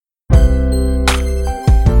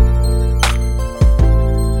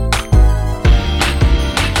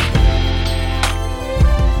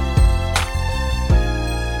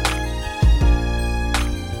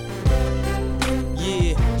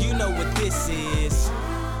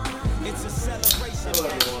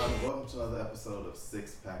episode of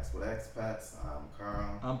Six Packs with Expats. I'm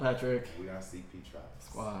Carl. I'm Patrick. And we are CP Tribe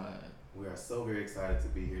Squad. We are so very excited to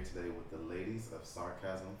be here today with the ladies of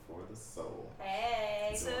Sarcasm for the Soul. Hey,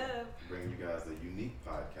 what's up? Bring you guys a unique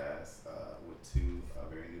podcast with two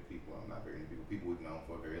very new people. I'm not very new people we've known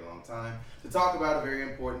for a very long time to talk about a very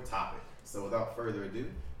important topic. So without further ado,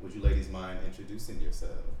 would you ladies mind introducing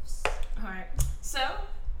yourselves? All right. So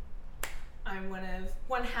I'm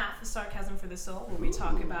one half of Sarcasm for the Soul, where we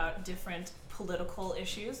talk about different political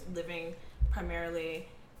issues, living primarily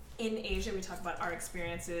in Asia. We talk about our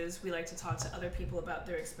experiences. We like to talk to other people about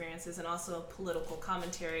their experiences, and also political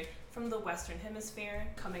commentary from the Western Hemisphere,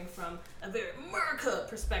 coming from a very America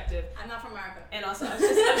perspective. I'm not from America. And also, I was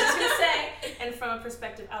just going to say, and from a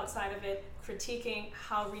perspective outside of it, critiquing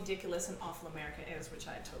how ridiculous and awful America is, which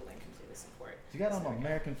I totally and completely support. You got on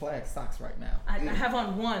American flag socks right now. I have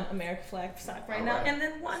on one American flag sock right now, right. and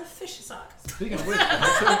then one fishy sock. Speaking of which,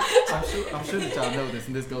 I'm sure that y'all know this,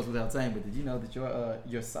 and this goes without saying, but did you know that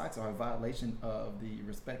your socks are a violation of the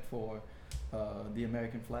respect for the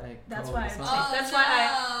American flag? That's code why. or something?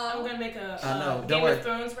 I'm gonna make a Don't Game worry. of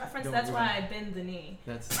Thrones reference. Don't That's worry. why I bend the knee.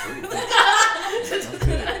 That's good. That's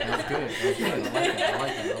good.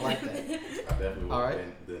 I like that. I definitely would All right.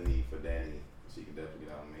 bend the knee for Danny. She can definitely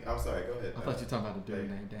get on me. I'm sorry, go ahead. I thought you were talking about the dirty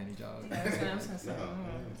name, Danny Jog. Yeah, I was gonna say.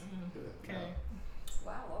 Good. Okay.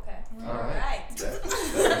 Wow, okay. All right.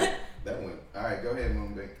 That went. All right, go ahead,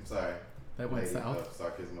 Moonbeam. I'm sorry. That went Lady south. of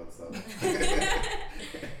Sarcasm of the Soul.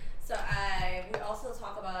 So we also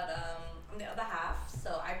talk about on the other half.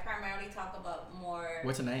 So I primarily talk about more.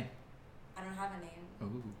 What's your name? I don't have a name.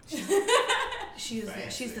 Ooh. She's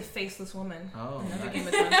the faceless woman. Oh, Another nice. Game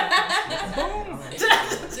of Thrones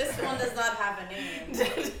reference. This one does not have a name.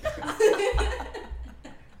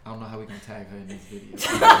 I don't know how we can tag her in this video.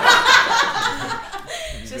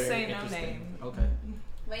 Just say no name. Okay.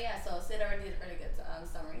 But yeah, so Sid already did a pretty good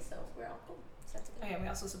summary, so we're all cool. Set to go. Oh yeah, we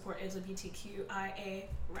also support LGBTQIA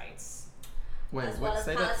rights. Wait, As what? well as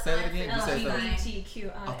Say that again. You said Palestine. something.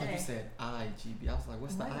 LGBTQIA. I thought you said IGB. I was like,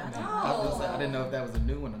 what's the What? I mean? No. I didn't know if that was a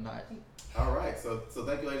new one or not. All right, so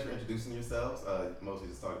thank you ladies for introducing yourselves. Mostly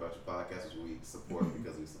just talk about your podcast, which we support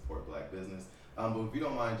because we support Black business. But if you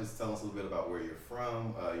don't mind, just tell us a little bit about where you're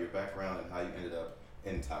from, your background, and how you ended up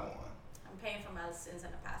in Taiwan. I'm paying for my sins in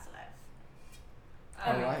a past life.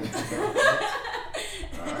 All right.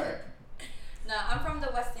 All right. No, I'm from the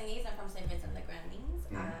West Indies. I'm from St. Vincent and the Grenadines.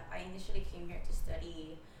 Mhm. I initially came here to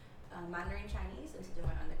study Mandarin Chinese and to do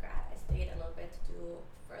my undergrad. I stayed a little bit to do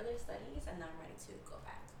further studies, and now I'm ready to go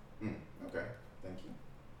back. Okay, thank you.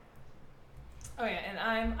 Oh yeah, and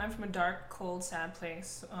I'm from a dark, cold, sad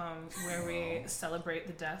place where we celebrate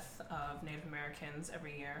the death of Native Americans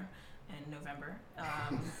every year in November.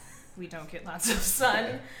 We don't get lots of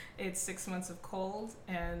sun. It's 6 months of cold,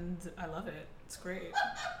 and I love it. It's great.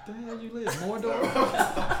 The hell you live? Mordor?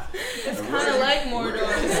 It's kind of like Mordor.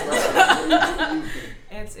 Mordor.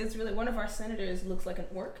 It's really, one of our senators looks like an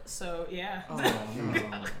orc, so yeah. Oh,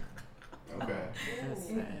 no. Okay. That's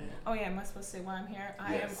sad. Oh yeah, am I supposed to say why I'm here?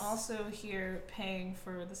 I am Yes. also here paying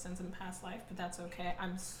for the sins in the past life, but that's okay.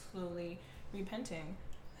 I'm slowly repenting.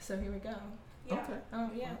 So here we go. Yeah. Okay. Oh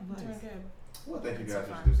yeah, Oh, I'm doing nice. good. Well, thank you So guys for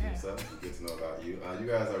far, introducing yeah. yourselves. It's good to know about you. You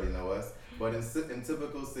guys already know us, but in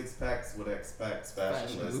typical Six Packs with Expats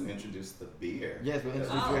fashion, let's Fashion. introduce the beer. Yes, but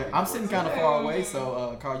Oh. I'm sitting kind of far away,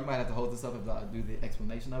 so Carl, you might have to hold this up if I do the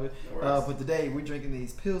explanation of it. No worries. But today we're drinking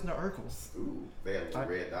these Pilsner Urquell. Ooh, they have a Alright.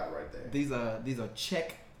 red dot right there. These are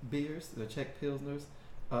Czech beers. They're Czech Pilsners.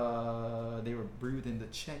 They were brewed in the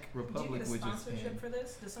Czech Do you Republic, get a which is sponsorship for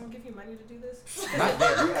this? Does someone give you money to do this? not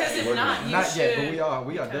yet. Because if not, you Not should. yet, but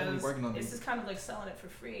we are definitely because working on This this. is kind of like selling it for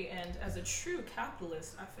free, and as a true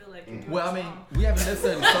capitalist, I feel like you're doing Well, I this mean, wrong. we haven't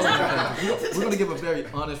necessarily sold them. We're going to give a very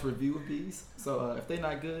honest review of these. So if they're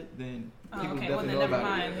not good, then Oh, people okay, well definitely then know never about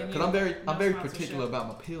mind. it. Then Because you- I'm no very sponsorship. particular about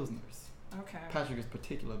my Pilsners. Okay. Patrick is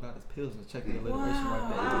particular about his Pilsner. Check the alliteration right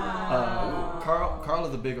there. Wow. Carl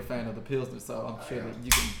is a bigger fan of the Pilsner, so I'm sure that you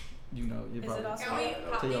can, you Is probably. it also- Can we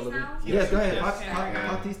pop Tell you a these little now? bit. Yeah, go ahead. Okay.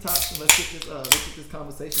 Pop these tops and let's get this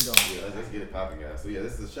conversation going. Yeah, let's get it popping, guys. So yeah,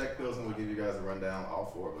 this is Czech Pills, and we'll give you guys a rundown, all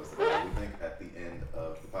four of us, of what we think at the end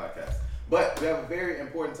of the podcast. But we have a very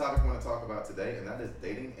important topic we want to talk about today, and that is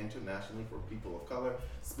dating internationally for people of color,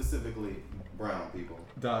 specifically brown people.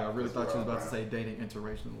 Dog, I really Because thought you we're was all about to brown. say dating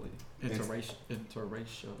interracially.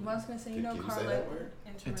 Interracial. Well, I was gonna say, Can you Carl say that word?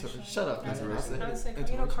 interracial. Shut up, I was interracial. gonna say,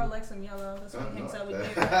 Carl likes them yellow. That's why he hangs out with you.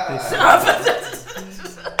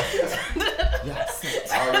 Yes.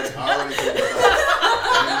 already figured it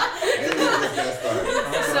out. And we just got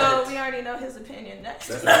started. So we already know his opinion. Next.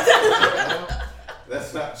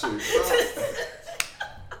 That's not true.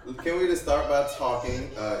 Can we just start by talking?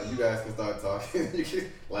 You guys can start talking. You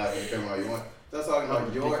can laugh and come out you want. Just talking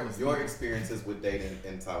about your experiences with dating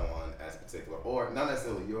in Taiwan as particular, or not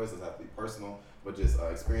necessarily yours. Doesn't have to be personal, but just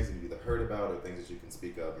experiences you've either heard about or things that you can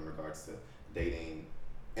speak of in regards to dating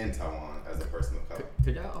in Taiwan as a person of color.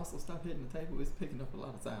 Could y'all also stop hitting the table? It's picking up a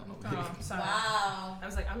lot of sound over here. Oh, sorry. Wow. I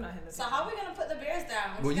was like, I'm not hitting the So table. how are we gonna put the bears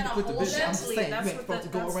down? Well, We're you just put gonna the hold bears them? down. I'm just saying, you ain't supposed to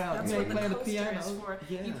go around. That's You what ain't playing the coaster piano. is for.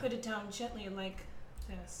 Yeah. You put it down gently like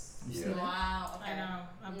this. You see Yeah. that? Wow. Okay. I know.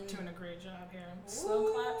 I'm doing a great job here. Slow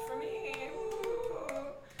clap for me.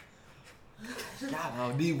 God,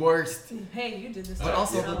 no, the worst. Hey, you did this to But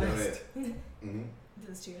also yourself. the go best. ahead. You did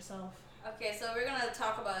this to yourself. Okay, so we're gonna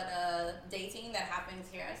talk about dating that happens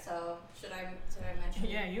here. So should I mention?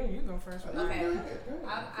 Yeah, you go first. Okay. Okay. Go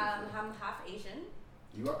ahead. I'm half Asian.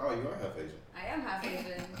 You are half Asian. I am half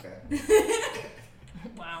Asian. Okay.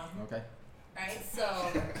 Wow. Okay. Right. So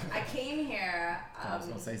I came here. I was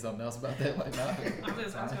gonna say something else about that right now. I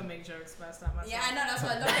was gonna make jokes, but I stopped myself. Yeah, I know. That's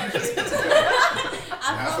what I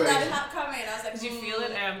I Half felt that Asian. not coming. I was like, Did you feel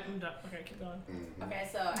it? I'm done. Okay, keep going. Mhm. Okay,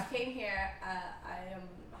 so I came here. I am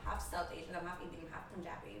half South Asian. I'm half Indian, half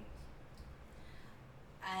Punjabi.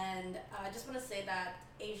 And I just want to say that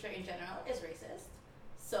Asia in general is racist.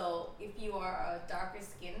 So if you are a darker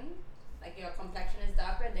skin, like your complexion is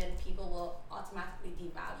darker, then people will automatically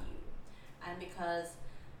devalue you. And because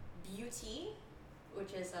beauty,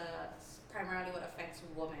 which is primarily what affects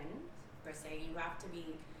women per se, you have to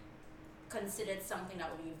be considered something that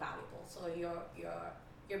would be valuable. So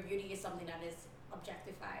your beauty is something that is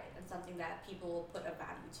objectified and something that people will put a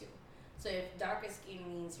value to. So if darker skin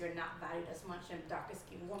means you're not valued as much, and darker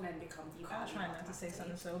skinned women become I'm devalued. trying not to say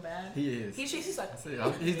something so bad. He is. He's like, See,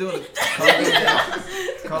 he's doing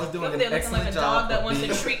it. Carla's doing over an there looking like excellent a job dog that of wants to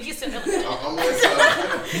being. treat. He's sitting there like, I'm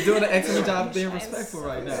with He's doing an excellent job of being Trying respectful so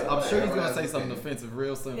right now. hard. I'm sure he's gonna say something offensive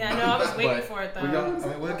real soon. yeah, no, I was waiting But for it though. we're gonna- I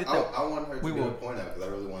mean, we'll get there. I want her to We get will. a point out because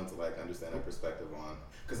I really wanted to like understand her perspective on.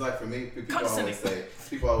 Because like for me, people Constantly.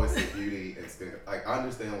 always say beauty and skin. Like I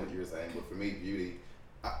understand what you're saying, but for me, beauty.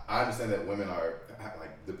 I understand that women are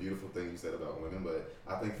like the beautiful thing you said about women, but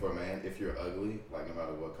I think for a man, if you're ugly, like no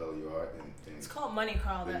matter what color you are, then It's called Money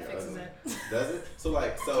Crawl then that you're fixes ugly. it. Does it? So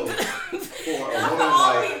like for a Not woman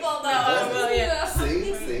all like people though. does it? well, yeah.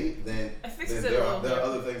 see, then It fixes there it a are little bit.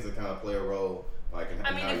 other things that kind of play a role. Like in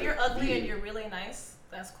I mean, how if you're ugly viewed. and you're really nice,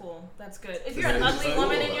 that's cool. That's good. If Is you're an it ugly just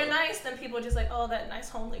woman cool, and you're though? nice, then people are just like, oh, that nice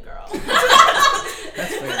homely girl.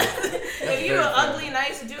 That's fair. If you're an ugly,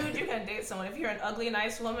 nice dude, you can date someone. If you're an ugly,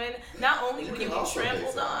 nice woman, not only You will you can be also date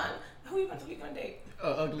trampled someone. on, who you gonna date?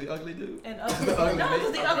 Ugly dude. And The ugly. ugly No,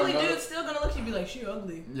 because mate. the ugly dude's still gonna look at you and be like, she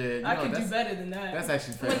ugly. Yeah, you I know, could do that's, better than that. that's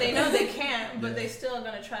actually fair. When they know they can't, but Yeah. they still are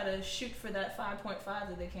gonna try to shoot for that 5.5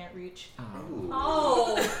 that they can't reach. Ooh.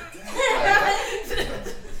 Oh.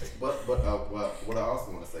 But what I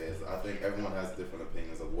also want to say is I think everyone has different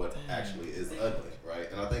opinions of what actually is ugly,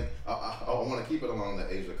 right? And I think I want to keep it along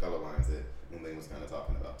the Asia color lines that Moonling was kind of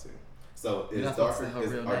talking about too. So You're is not supposed to say her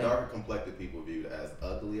real are name. darker complected people viewed as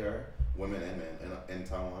uglier, women and men in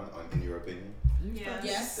Taiwan, in your opinion?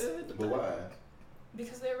 Yes. But why?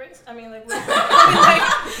 Because they're racist. I mean, like,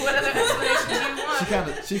 what other explanation do you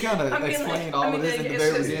want? She kind of I mean, like, explained I all mean, of this like, in the it's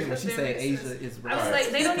very just beginning when because she they're said racist. Asia is I was racist. like,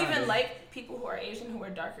 they don't Kinda- even like people who are Asian who are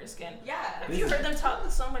darker skinned. Yeah. Have you heard them talk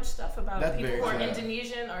so much stuff about That's people very who are true.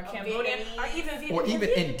 Indonesian or Cambodian Vietnamese. or even Vietnamese? Or even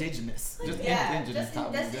indigenous. Just Yeah, indigenous just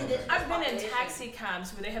topics. just indigenous I've been in population. taxi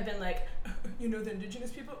cabs where they have been like, you know the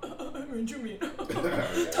indigenous people? What do you mean?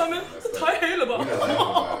 Yeah, Tell me, that's Thai right. Halo We're not laughing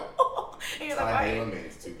about And you're it. like, Thai why, Halo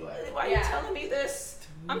means too black. why are you Yeah. telling me this?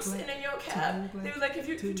 I'm sitting in your cab. They were like, if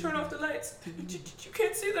you turn off the lights, you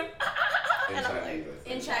can't see them. In And I'm Chinese, like, I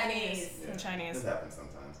think. In Chinese. In Chinese. This happens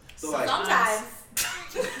sometimes. So like, Sometimes.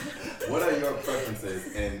 what are your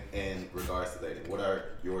preferences in regards to dating? What are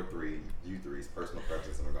you three's personal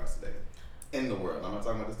preferences in regards to dating? In the world. I'm not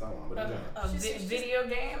talking about this Taiwan, but in general. Video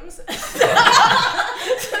games.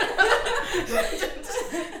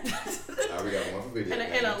 We got one for video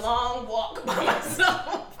and games. a long walk by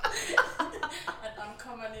myself. And I'm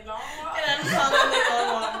coming along. And I'm calling it a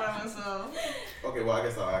long walk by myself. Okay, well I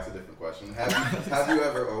guess I'll ask a different question. Have you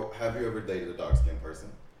ever dated a dark skinned person?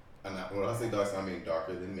 And when I say dark skin, I mean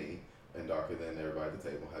darker than me and darker than everybody at the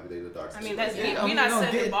table. Have you dated a dark I skinned mean, that's person? Yeah, we not don't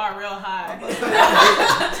setting the get- bar real high.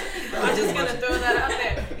 I'm just gonna throw that out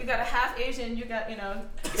there. You got a half Asian. You got Y'all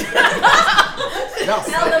Tell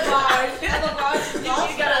say- the bars. Tell the bars. you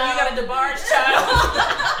got a DeBarge child.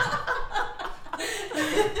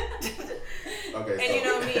 Okay, And so, you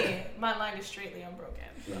know me, my line is straightly unbroken.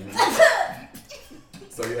 Mhm.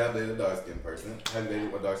 So you have dated a dark skinned person. Have you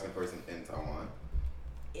dated a dark skinned person in Taiwan?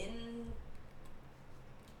 In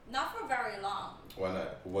Not for very long. Why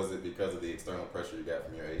not? Was it because of the external pressure you got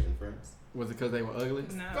from your Asian friends? Was it because they were ugly?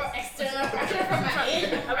 No. For external pressure from my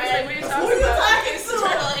Asian I was like, friends. what are you Who talking you about? talking to?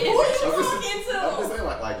 Who are you I'm talking just to?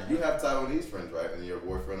 saying, like you have Taiwanese friends, right? And your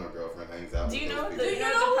boyfriend or girlfriend hangs out Do with you know those the, people. you know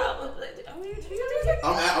the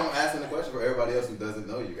problem? I'm asking the question for everybody else who doesn't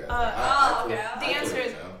know you guys. okay. The answer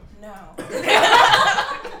is no.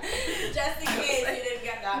 Just in case you didn't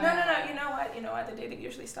get that. No. You know what? The dating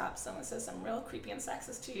usually stops. Someone says something real creepy and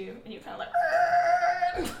sexist to you, and you kind of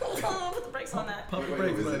like put the brakes on that. Pump the Wait,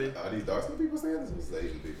 brakes, buddy. are these dark skin people saying this, or is it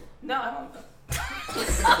Asian people? No, I don't.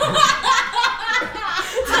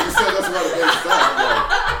 You said that's why the base stop.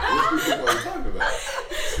 Like, which people are you talking about?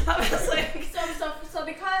 I was like, So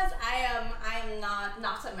because I am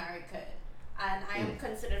not American, and I am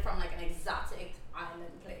considered from like an exotic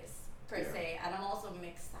island place per se, and I'm also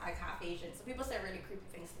mixed, like half Asian. So people say really creepy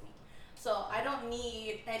things to me. So I don't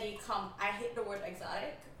need any I hate the word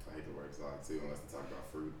exotic. I hate the word exotic too, unless they talk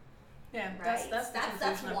about fruit. yeah, Right?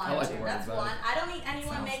 that's one. I like the word That's exotic. one. I don't need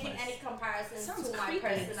anyone Sounds making nice. any comparisons Sounds to my creepy.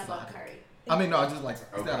 person about Exotic. curry. I mean, no, I just like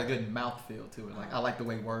it's got a Okay. good mouthfeel to it. Like I like the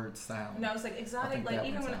way words sound. No, it's like I exotic. think Like that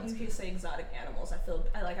even one when sounds you say exotic animals, I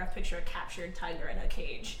picture a captured tiger in a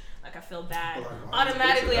cage. Like I feel bad. Well, why do you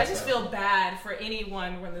Automatically, I picture just that? feel bad for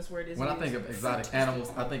anyone when this word is When I used. think of exotic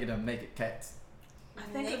animals, I think of them naked cats. I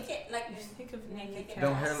think of naked, like you think of naked naked cats.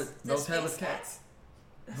 Those cats. hairless, The those space hairless cats? cats.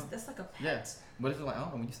 That's like a pet. Yes, but it's like I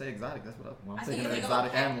don't know when you say exotic. That's when I'm I think thinking you of think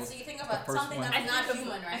exotic of a pet, animals. so you think of the a, first something one. that's I not think of,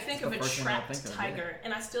 human, right? I think The of a first one I trapped think of, tiger,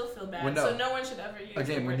 and I still feel bad. Well, no. So no one should ever use the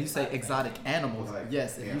Again, when word you say exotic animals, Like,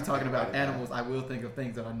 yes, if yeah, you're talking I about write it down. animals, I will think of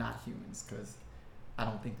things that are not humans because I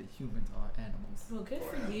don't think that humans are animals. Well, good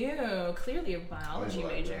Or for you. Clearly a biology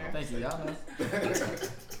like major. that. Thank you, y'all know.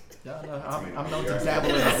 Y'all know I mean, I'm known to you're dabble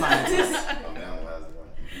in the right. sciences. I'm down as one.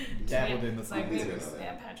 Dabbled in the It's like, sciences.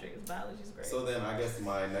 yeah, Patrick, biology's great. So then, I guess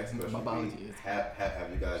my next question My would biology be: is- have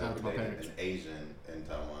you guys Shout out ever to my dated parents. an Asian in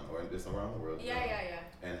Taiwan or just around the world? Yeah.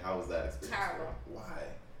 And how was that experience? Terrible. Why?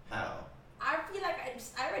 How? I feel like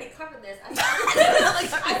I already covered this. I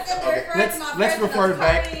said they refer to my Let's person refer as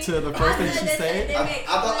back curry. to the first I thing said she they said. they I make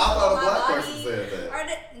thought a comments black on my person body. said that. Or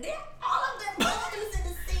all of them said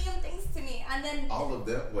the same things to me, and then All of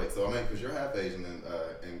them. Wait. So I mean, because you're half Asian and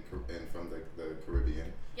from the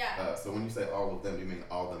Caribbean. yeah. So when you say all of them, do you mean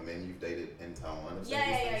all the men you've dated in Taiwan? Have said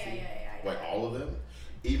Yeah. these things to you? Like all of them?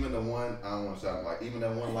 Even the one, I don't want to shout, like, even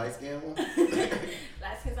that one light skinned one?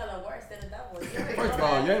 Light skins are the worst. They're the devil. You already First of know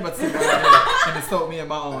all, that. you ain't about to sit right here and insult me in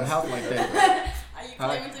my own house like that. Are you All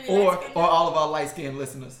claiming right? to be Or light-skinned? all of our light skinned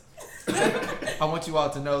listeners. I want you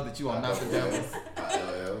all to know that you are not the devil.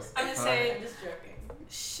 LLs. I'm gonna I'm say just joking.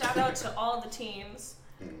 shout out to all the teams,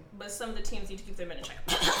 Hmm. but some of the teams need to keep their men in check.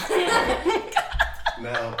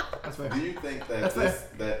 Now, That's fair. do you think that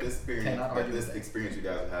That's Cannot argue this with that. experience you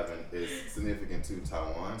guys are having is significant to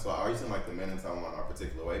Taiwan? So are you saying like the men in Taiwan are a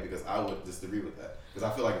particular way? Because I would disagree with that. Because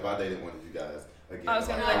I feel like if I dated one of you guys, again, I was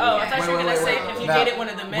gonna be like, like, oh, I thought Wait, you were wait, gonna wait, say wait. if you Now, dated one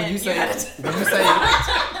of the men, when you say, had when you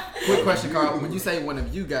say, quick question, Carl. When you say one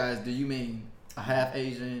of you guys, do you mean a half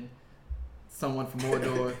Asian, someone from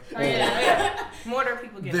Mordor, Oh yeah. Mordor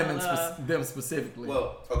people get them, no love. them specifically?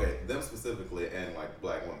 well, okay, them specifically and like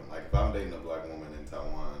black women. Like if I'm dating a black woman in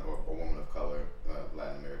Taiwan or a woman of color,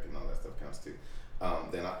 Latin American, all that stuff counts too.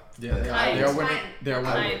 Then I yeah, they Kind. are women. Kind. They are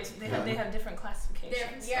women. Kind. They have different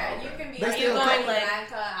classifications. Yeah, Okay. you can be They like still going, Latin like-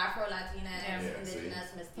 America, Afro Latina, Yeah. Yeah, indigenous,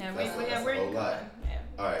 see. mestizo. Yeah, That's where a you whole going? lot. Yeah.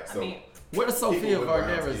 all right. I So mean, Where does Sophia People with brown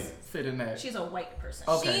Vergara's skin. fit in that? she's a white person.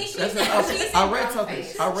 Okay, She's that's in- okay. she's in I read brown something.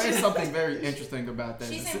 face. I read something very interesting about that.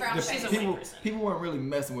 She's The- in brown the face. She's a people, white person. people weren't really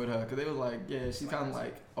messing with her because they was like, yeah, she's kind of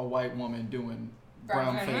like a white woman doing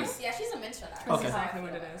brown Mhm. face. Yeah, she's a mentor. That's Okay. exactly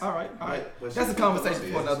what it is. All right. But That's a she's- conversation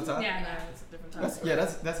she for is. another time. Yeah, no, it's a different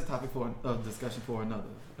topic. That's a topic for a discussion for another.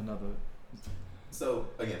 So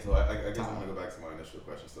again, I guess I want to go back to my initial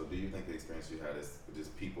question. So do you think the experience you had is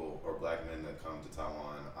just people or black men that come to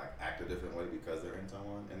Taiwan like act a different way because they're in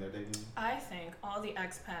Taiwan and they're dating? I think all the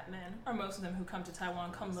expat men, or most of them who come to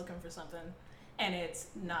Taiwan, come looking for something, and it's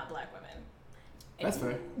not black women. That's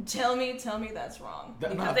fair. Tell me that's wrong.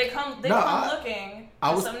 That- Because no. they come No, I- looking I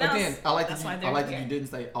for was something else. again. I like That's that. why You, they're I like that here. you didn't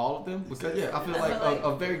say all of them because yeah, I feel I like, feel like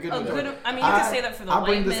a very good a majority. good. I mean, you can say that for the I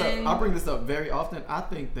bring white this men. up. I bring this up very often. I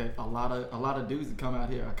think that a lot of dudes that come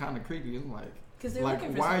out here are kind of creepy. It's like, Because they're like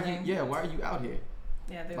looking for why something. are you? Yeah, why are you out here?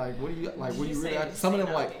 Yeah, they're Like, what are you? Like, Did what are you you really? say- Out? Some of say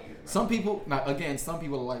them no? like some people. Now again, some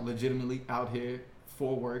people are like legitimately out here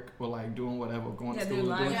for work or like doing whatever, going yeah, to they're school,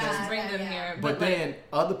 lying doing just things. to bring them Yeah. here. But like, then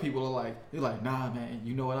other people are like, they're like, nah, man.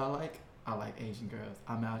 You know what I like? I like Asian girls.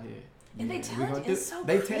 I'm out here. And they tell you, do it's so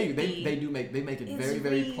They tell you, creepy. they make it It's very,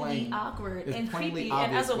 very really plain. awkward It's and plainly creepy. And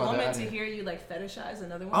obvious as a why they're woman, out to here. hear you like fetishize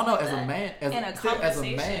another I woman. don't know, like as a that man, in a as a man,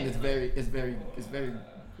 conversation. it's very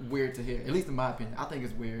weird to hear. At least in my opinion, I think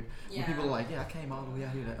it's weird when Yeah. people are like, "Yeah, I came all the way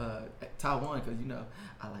out here to Taiwan because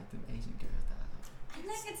I like them Asian girls."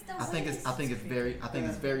 I think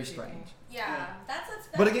it's very strange. Yeah, that's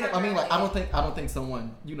But again, I mean, primarily like, I don't think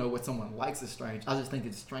someone, what someone likes is strange. I just think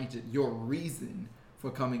it's strange that your reason for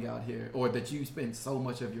coming out here, or that you spend so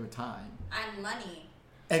much of your time and money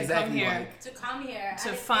exactly here. like to come here to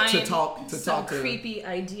and find some to creepy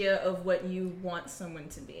idea of what you want someone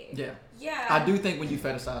to be. Yeah, I do think when you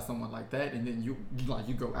fetishize someone like that, and then you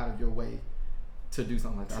go out of your way to do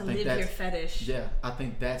something like that, To I think live that's your fetish. yeah. I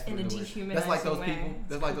think that's in what a it is. dehumanizing That's like those way. people. It's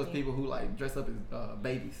That's like those creepy. people who like dress up as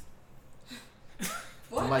babies.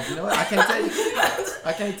 What? I'm like, you know what? I can't tell you.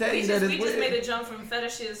 I can't tell you that it's we weird. just made a jump from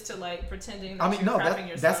fetishes to like pretending that I mean, you're no, crapping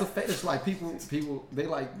that's a yourself. fetish. Like people, they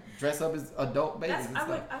like dress up as adult babies. and I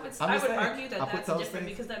would, stuff. I would, I'm I just would saying, argue that I put that's those different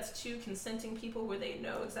things- because that's two consenting people where they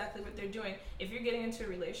know exactly what they're doing. If you're getting into a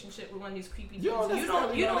relationship with one of these creepy dudes, You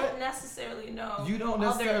don't necessarily know. You don't all their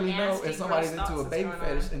necessarily know nasty, if somebody's gross into a thoughts baby that's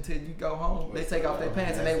going fetish on. until you go home. They take off their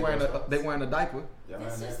pants and they wearing a diaper. Yeah,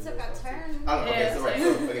 This man, just that's- took a that's- turn. I don't know. Okay, Yeah, so right.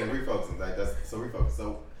 same. So again, refocusing. Like refocus.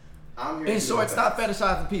 So I'm here. In short, stop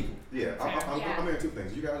fetishizing people. Yeah, I'm Yeah. hearing two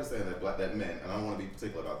things. You guys are saying that men, and I don't want to be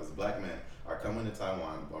particular about this, black men are coming to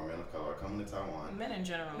Taiwan, or men of color are coming to Taiwan. Men in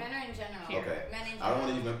general. Men are in general. Here. Okay. Men in general. I don't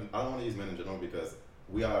want to use men in general because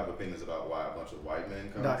we all have opinions about why a bunch of white men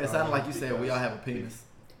come. No, to it sounded Taiwan like you said we because- all have a penis.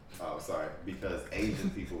 Oh, sorry. Because Asian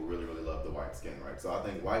people really, really love the white skin, right? So I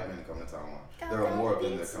think white men come to Taiwan. There are more of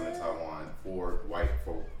them that come to Taiwan for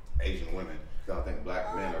Asian women. So I think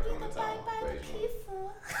black men are coming to Taiwan for Asian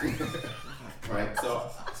women. Right?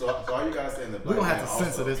 So are you guys saying that We're black gonna men have to also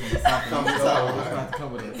censor this one or something. come to We're Taiwan? gonna have to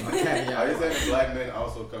come with a Are you caveat. saying that black men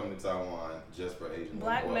also come to Taiwan just for Asian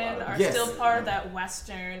Black women? men are Yes. still part of that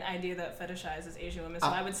Western idea that fetishizes Asian women. So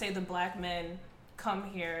I- I would say the black men come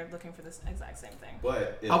here looking for this exact same thing.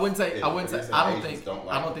 But I wouldn't say- if I you're wouldn't say- saying I don't Asians think- don't I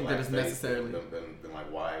like don't think that black it's face, necessarily- Then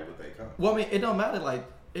like why would they come? Well, I mean, it don't matter. Like,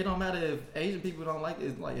 it don't matter if Asian people don't like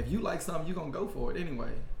it. Like, if you like something, you gonna go for it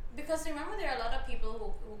anyway. Because remember, there are a lot of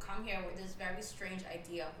people who come here with this very strange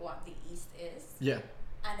idea of what the East is, Yeah.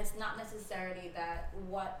 and it's not necessarily that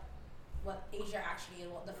what Asia actually is,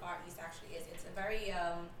 what the Far East actually is. It's a very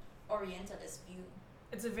Orientalist view.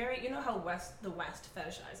 It's a very, how the West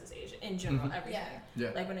fetishizes Asia in general, Mhm. everything. Yeah.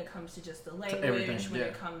 Like when it comes to just the everything, language, when yeah.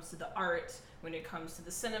 it comes to the art, when it comes to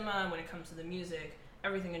the cinema, when it comes to the music,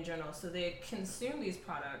 everything in general. So they consume these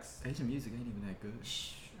products. Asian music ain't even that good.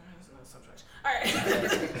 Shh, that's another subject. All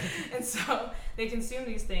right. And so they consume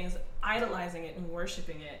these things, idolizing it and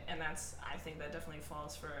worshiping it, and I think that definitely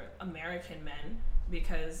falls for American men,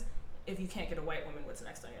 because if you can't get a white woman, what's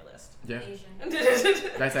next on your list? Yeah. Asian.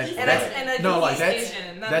 That's actually And no, like East that's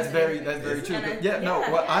Asian, that's very true. And I- Yeah, no.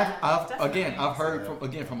 yeah, Well, yeah, I've definitely.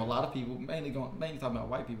 heard from a lot of people, mainly talking about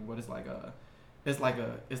white people, but it's like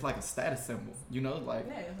a status symbol, like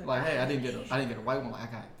Yeah, it's like hey, I didn't get a white one, like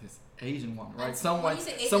I got this Asian woman, right? Someone who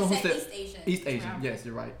said East Asian. East Asian, Yeah. yes,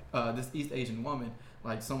 you're right. This East Asian woman,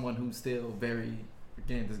 like someone who's still very,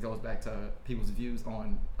 again, this goes back to people's views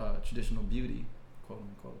on traditional beauty, quote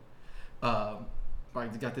unquote. Right,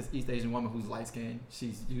 you got this East Asian woman who's light skinned.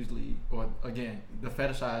 She's usually, or again, the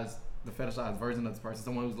fetishized version of this person.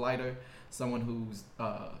 Someone who's lighter, someone who's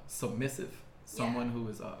submissive, someone who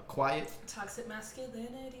is quiet. Toxic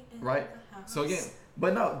masculinity. In Right. the house. So again,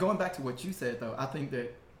 but no, going back to what you said though, I think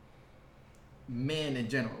that men in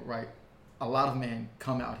general, right? A lot of men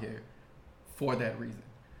come out here for that reason.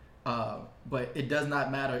 But it does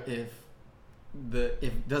not matter if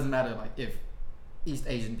East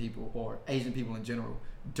Asian people or Asian people in general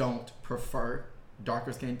don't prefer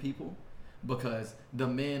darker skinned people, because the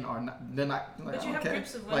men are not. They're not. Like, But you have okay.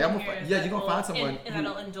 groups of Like, women here you're gonna find someone and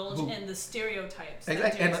that'll indulge in the stereotypes that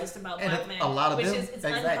Exactly, do and- exist about and black men, a lot of which them- is it's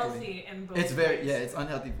exactly. unhealthy in both It's ways. it's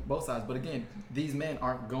unhealthy for both sides. But again, these men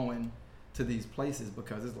aren't going to these places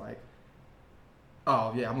because it's like,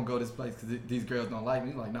 oh yeah, I'm gonna go to this place because these girls don't like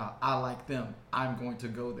me. Like, nah, I like them. I'm going to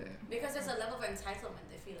go there. Because there's a level of entitlement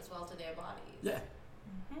they feel as well to their bodies. Yeah,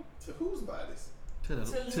 To whose bodies? to the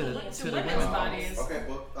To women's women. bodies. Okay,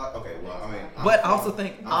 well, I mean. But I also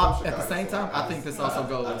think I'm from at the Chicago, same so time, I think this also I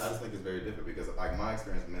goes. just think it's very different because, like, my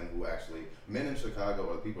experience, men in Chicago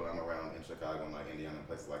or the people I'm around in Chicago and like Indiana and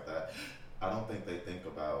places like that, I don't think they think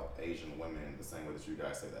about Asian women the same way that you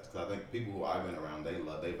guys say that. Because I think people who I've been around,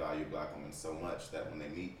 they value black women so much that when they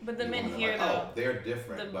meet, But the these men women, here, they're like, though, oh, they're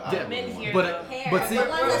different. But the I don't men really here, want though. Hair. But see- the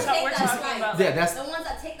ones that take we're that talking flight. about Yeah, that's The ones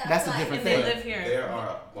that take that that's a flight. different and they thing. live here. There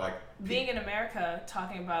are like being in America,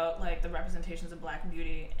 talking about like the representations of Black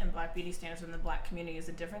beauty and Black beauty standards in the Black community is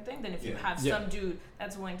a different thing than if you have some dude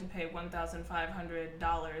that's willing to pay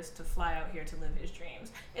 $1,500 to fly out here to live his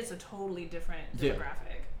dreams. It's a totally different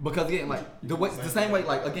demographic. Because again, like the same way,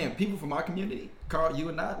 like again, people from our community, Carl, you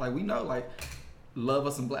and I, like we know, like love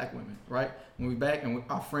us some Black women, right? When we back and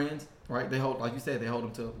our friends, right? They hold, like you said, they hold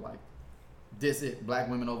them to like this it, Black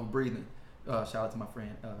women over breathing. Shout out to my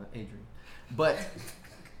friend Adrian, but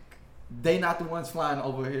they not the ones flying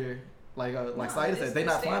over here. Like Saida said, they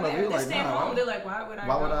not flying over here. Like, nah, home. They're like, why would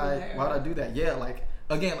I do that? Yeah, like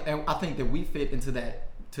again, and I think that we fit into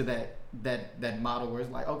that model where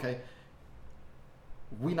it's like, okay,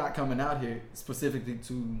 we not coming out here specifically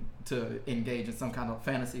to engage in some kind of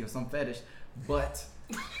fantasy or some fetish, but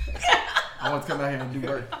I want to come out here and do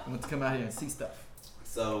work. I want to come out here and see stuff.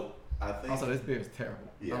 So I think also this beer is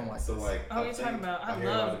terrible. Yeah. I don't like so this. like I hear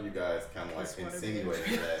a lot of you guys kind of like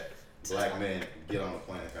insinuating that Black men get on the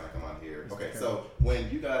plane and kind of come out here. Okay, so when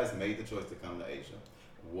you guys made the choice to come to Asia,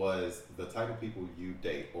 was the type of people you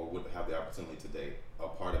date or would have the opportunity to date a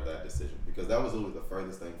part of that decision? Because that was literally the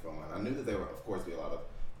furthest thing from mine. I knew that there were, of course, be a lot of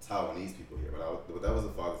Taiwanese people here, but that was the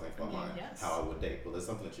farthest thing from mine, how I would date. But it's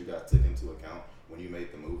something that you guys took into account when you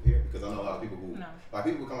made the move here? Because I know a lot of people who, like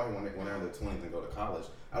people who come out here when they're in their 20s and go to college,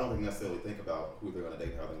 I don't think necessarily think about who they're going to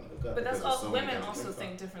date, how they're going to hook up. But that's all, women also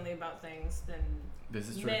think differently about things than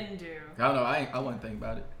men do. I don't know, I wasn't thinking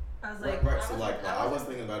about it. I was like, right. So like, I was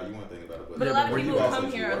thinking about it. You weren't thinking about it, but a lot of people who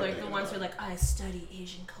come here are like the ones who are like, I study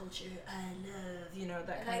Asian culture. I love,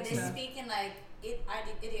 that kind of stuff. They speak in like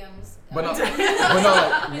idioms. But no,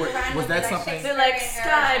 was that something? They're like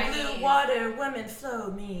sky, blue water, women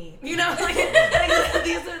flow me. Like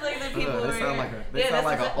these are like the people. They sound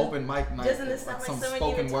like an open mic night. Doesn't this sound like some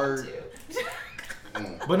spoken word?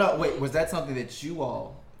 But no, wait. Was that something that you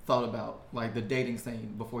all thought about, like the dating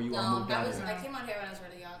scene, before you all moved out here? I came out here when I was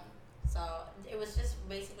really young. So it was just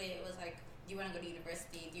basically, it was like, do you want to go to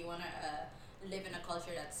university? Do you want to live in a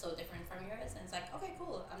culture that's so different from yours? And it's like, okay,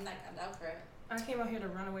 cool. I'm down for it. I came out here to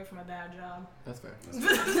run away from a bad job. That's fair.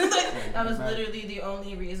 That was literally the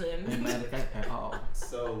only reason. At all.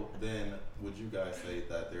 So then, would you guys say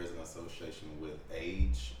that there's an association with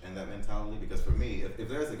age and that mentality? Because for me, if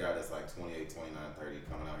there's a guy that's like 28, 29, 30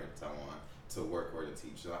 coming out here to Taiwan to work or to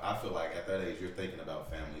teach, I feel like at that age you're thinking about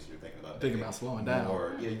families, you're thinking about slowing down,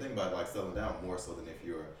 or you think about like settling down more so than if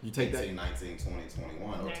you're 18, 19, 20,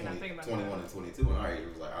 21 or 21 and 22 and alright, it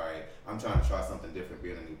was like, alright, I'm trying to try something different,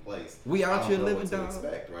 be in a new place. We out here living down.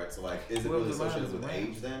 Expect, right? So like, is it really associated with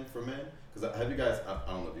age then for men? Because have you guys?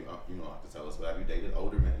 I don't know if you don't have to tell us, but have you dated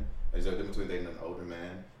older men? Is there a difference between dating an older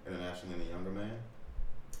man internationally and a younger man?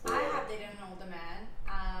 I have dated an older man,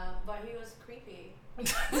 but he was creepy.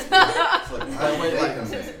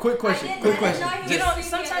 Quick question. Sometimes you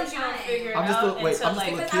don't figure it out until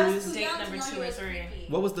like curious. Date number 2 or 3.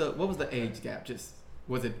 What was the age gap? Just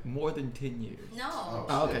was it more than 10 years? No.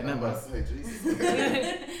 Oh, okay, never mind. I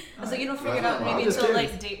was like, you don't figure it out maybe until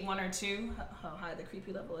like date 1 or 2 how high the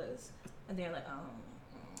creepy level is, and then you're like,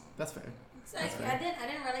 that's fair. So I didn't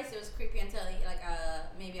realize it was creepy until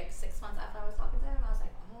maybe like 6 months after I was talking to him. I was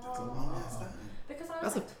like, that's a long ass time. Because I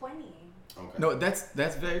was like 20. Okay. No, that's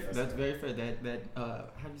very fair. That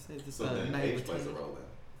how do you say this? So then age plays a role then.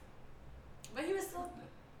 But he was still.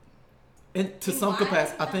 And to some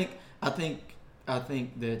capacity, I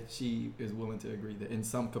think that she is willing to agree that in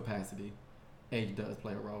some capacity, age does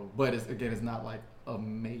play a role. But it's not like a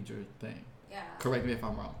major thing. Yeah. Correct me if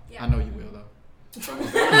I'm wrong. Yeah. I know you will though. From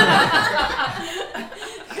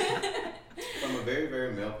a very,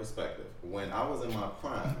 very male perspective, when I was in my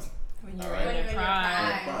prime. When you were in your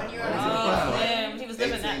prime. When you were he was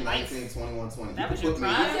living 18, that life. 19, 21, 20. That was your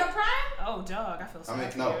prime? Was your prime? Oh, dog, I feel sorry.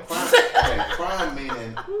 Prime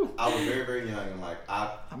meaning I was very, very young and like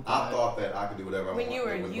I thought that I could do whatever I wanted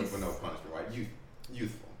with no punishment, right?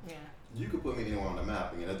 Youthful. Yeah. You could put me anywhere on the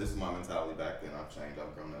map, and this is my mentality back then. I've changed,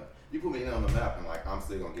 I've grown up. You put me anywhere on the map, and like I'm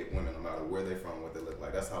still gonna get women no matter where they're from, what they look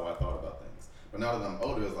like. That's how I thought about things. But now that I'm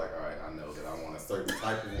older, it's like, all right, I know that I want a certain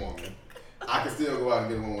type of woman. I can still go out and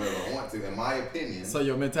get one wherever I want to, in my opinion. So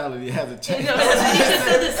your mentality hasn't changed. You just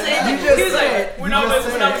said the same. He was like, when I was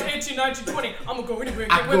 18, 19, 20, I'm gonna go anywhere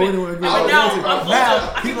and get women. Now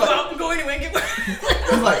I can go out and go anywhere and get women.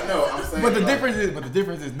 He's like, no, I'm saying. But the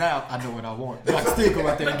difference is now I know what I want. But I can still go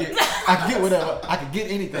out there and get. I can get whatever. I can get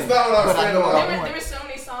anything. That's not what I'm saying. I know what I want. There were so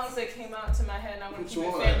many songs that came out to my head, and I want to keep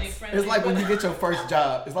it family friendly. It's like when you get your first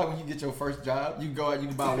job. You go out, you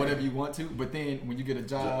can buy whatever you want to. But then when you get a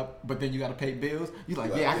job, but then you got to pay bills. You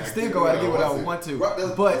like, I can still go out and get what I want to.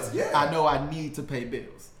 But I know I need to pay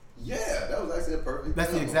bills. Yeah, that was actually a perfect.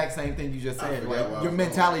 That's the example. exact same thing you just I said. forgot Like where I your was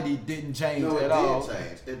mentality didn't change No, it at all. did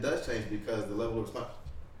change. It does change because the level of response.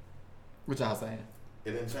 What y'all saying?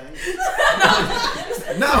 It didn't change.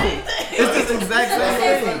 No, it's just the exact You same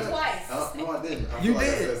said thing. it twice. No, I didn't. I You feel like I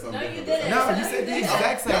did. said something No, you different. didn't. No, you said the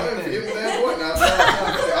exact Y'all same didn't forget thing. me that point. Now, that's all I'm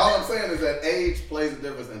trying to say. All I'm saying is that age plays a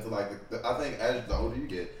difference into like I think as the older you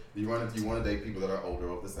get, you want to date people that are older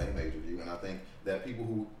or the same age as you, and I think that people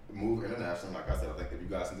who move internationally, like I said, I think if you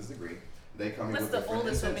guys can disagree, they come in What's with the different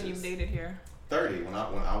oldest woman intentions. you've dated here? 30 when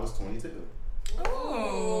I was 22.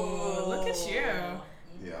 Oh, look at you.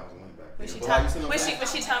 Yeah, I was winning back Was then. she But like you said,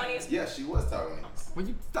 was she Taiwanese? Yeah, she was Taiwanese. Will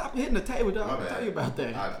you stop hitting the table, dog? My I'll bad. tell you about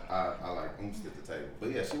that. I like oomph at the table.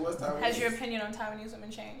 But yeah, she was Taiwanese. Has your opinion on Taiwanese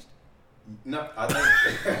women changed? No, I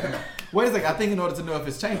think. Wait a second. I think in order to know if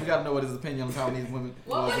it's changed, we gotta know what his opinion on Taiwanese women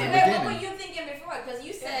What was were in you, the what were beginning. you thinking before? Because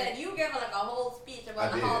you said you gave like a whole speech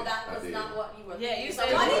about I how did, that I was did. not what you were. Yeah, thinking. you So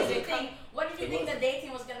said what it did you wasn't. think? What did you It think the wasn't.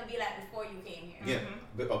 dating was gonna be like before you came here? Yeah.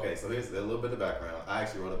 But, okay, so here's a little bit of background. I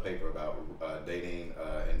actually wrote a paper about dating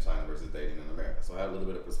in China versus dating in America. So I had a little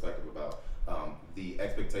bit of perspective about the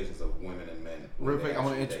expectations of women and men. when Real they quick, I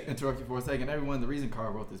want actually to date. interrupt you for a second. Everyone, the reason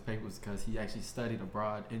Carl wrote this paper was because he actually studied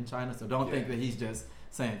abroad in China. So don't think Yeah. that he's just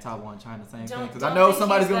saying Taiwan, China, same thing. Don't- Because don't I know think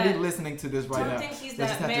somebody's he's going to be that- listening to this right Don't now. think he's They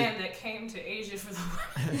just that have to- man that came to Asia for the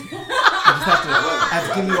I just have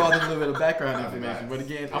to give you all this little bit of background I'm information. not. But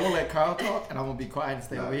again, I'm gonna let Carl talk, and I'm gonna be quiet and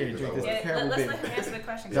stay Nah, over here and drink this Yeah, terrible Let's beer. let him answer the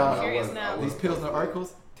question. 'Cause Y'all- I'm curious I now. These pills and Urkels,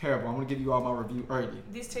 terrible. I'm gonna give you all my review early.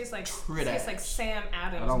 These taste like Pretty. Sam I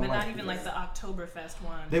Adams, don't but not like even these. like the Oktoberfest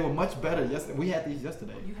one. They were much better yesterday. We had these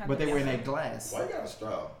yesterday, You had but they them were in a yesterday? glass. Why you got a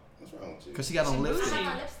straw? What's wrong with you? Cause she got on She I lipstick. bougie.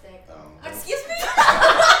 have my lipstick. Don't- Excuse me.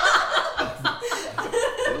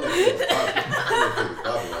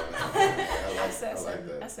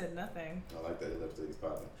 I said nothing. I like that your lipstick is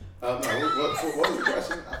popping. No, what was the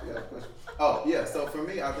question? I forgot the question. Oh, yeah. So for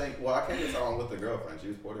me, I think, I came to Taiwan with a girlfriend. She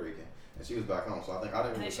was Puerto Rican, and she was back home. So I think I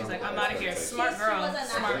didn't And really then she's come like, with I'm that outta here. expectation. Smart girl. She was a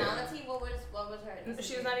Smart. nationality. What was her?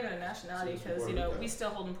 She was not even a nationality She was because from you know Puerto Rico. we still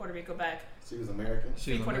holding Puerto Rico back. She was American.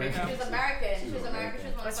 She was Puerto American. She was American. She was American. She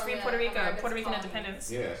was Let's free from Puerto Rico. America's Puerto Rican colony.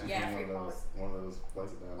 independence. Yeah, she's Yeah, from free one of those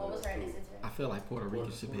places down there. What was her That's cool. ethnicity? I feel like Puerto Rico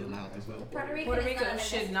should be allowed as well. Puerto Rico, Puerto is Rico not an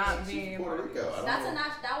should ethnicity. not She's be. from Puerto Rico. I don't That's know.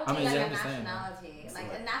 that would I be mean, like yeah, a I'm just saying. nationality. Like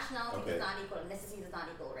a nationality Okay. is not equal. Ethnicity is not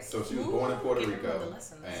equal race. So she was Ooh, born in Puerto give her the Rico,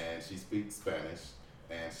 lessons. and she speaks Spanish.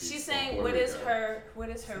 And She's from saying Puerto what is Rico. her race? What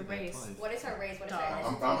is her race? What is her Dog.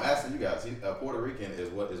 ethnicity? I'm asking you guys. Puerto Rican is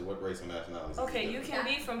what race or nationality? Okay, you can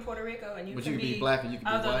be from Puerto Rico and you But can you could be be black and you could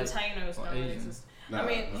be although white. the Tainos or don't Asian. exist. Nah, I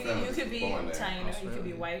mean, my you family could was be born there. Taino, you could be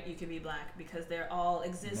Australia. white, you could be black because they're all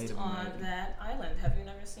exist Native on American. that island. Have you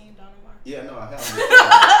never seen Don Omar? Yeah, no, I haven't.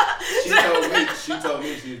 She told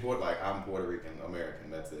me she's I'm Puerto Rican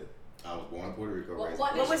American. That's it. I was born in Puerto Rico. What, raised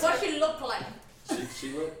what, in what, Puerto what Rico. she look like?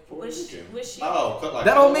 She looked Puerto Rican. Was she? Oh, cut like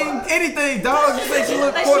That don't mean color-wise? anything, dog. You say she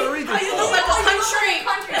look Like Puerto she- Rican. oh, you look like a country. She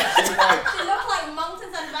like She look like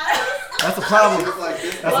mountains and valleys. That's a she problem. look like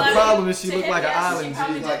this. That's Well, a I mean, problem if she to look him, like an yes, she island.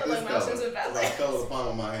 probably She's did like look this like color. mountains and valleys. Like color of the palm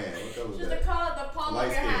of my hand. What color is She's that? the color of the palm Light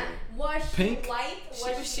of your hand. skin. Was she Pink? white? Was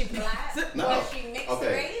Was she she black? No. Was she mixed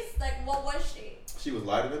Okay. race? Like what was she? She was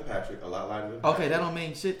lighter than Patrick. A lot lighter than Okay, Patrick. that don't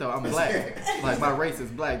mean shit though. I'm black. Like my race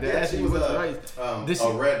is black. They Yeah, asked she you was what's a, race. Did a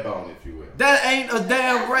she- red bone, if you will. That ain't a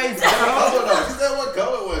damn race, What dog. color though? She said what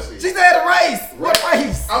color was she? She said a race. What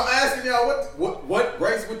race? I'm asking y'all what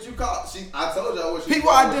race would you call? I told y'all what she.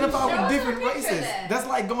 People called identify Show with us different her picture races. then. That's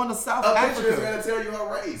like going to South A picture is Africa. gonna tell you her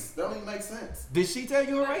race. That don't even make sense. Did she tell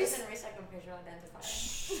you her What race? different race I can visual identify?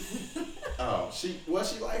 Oh, she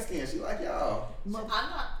light skinned. She like y'all. I'm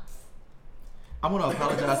not. I'm gonna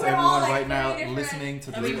apologize to We're all, everyone like, right now three different- listening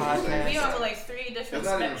to I this mean, podcast. we are like three different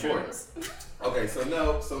It's not even spectrums. Okay, so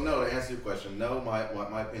no, to answer your question, no, my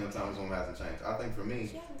opinion of Taiwanese women hasn't changed. I think for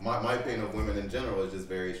me, my opinion of women in general is just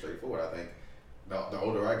very straightforward. I think the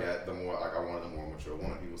older I get, the more like I wanted a more mature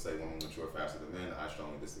woman. People say women mature faster than men. I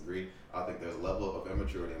strongly disagree. I think there's a level of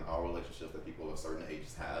immaturity in all relationships that people of certain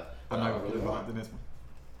ages have. I'm that not I gonna really really want. in this one.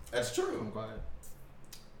 That's true. I'm quiet.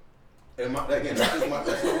 And again, that's just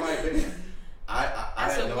my opinion. I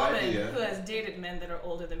As had a no woman idea. who has dated men that are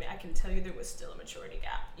older than me, I can tell you there was still a maturity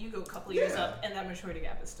gap. You go a couple years Yeah. up, and that maturity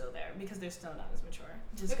gap is still there because they're still not as mature.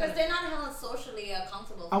 Just Because kinda- they're not held socially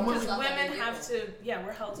accountable. I'm for the willing- stuff that women they do. have to, yeah,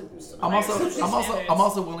 we're held to. I'm higher also social standards. I'm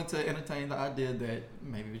also willing to entertain the idea that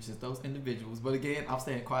maybe it's just those individuals. But again, I'm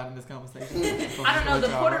staying quiet in this conversation. I don't know.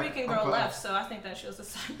 The Puerto Rican girl left, so I think that shows a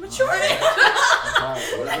sign of maturity.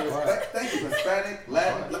 Thank you, Hispanic,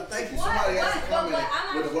 Latin. Thank you. What? Somebody actually What? commented But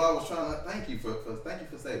I'm with what I was trying to. Thank you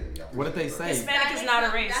for saying statement. Yeah, What did they say? Hispanic is not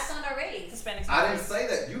a race. That's not a race. Hispanic's I not a didn't race. say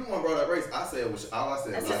that. You the one brought up race. I said all I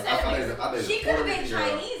said. That's Was, just I did she could have been Puerto Rican girl.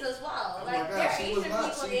 Chinese as well. Oh my Like God, there are she Asian was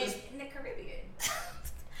not. people She just- in the Caribbean.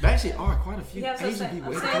 There actually are quite a few Yeah, so Asian say- people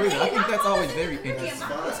I'm in saying- Korea. I Hey, think that's not always all very of them in the interesting.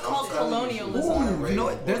 Caribbean. It's called colonialism. Ooh, you know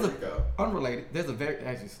what? There's a Rico. unrelated. There's a very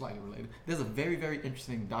actually slightly related. There's a very very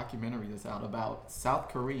interesting documentary that's out about South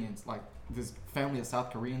Koreans, like this family of South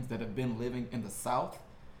Koreans that have been living in the South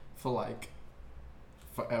for like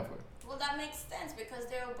forever. Well, that makes sense because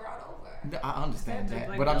they were brought over. I understand Exactly, that,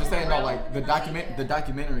 like, but I'm just saying though, really like the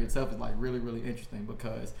documentary itself is like really really interesting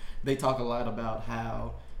because they talk a lot about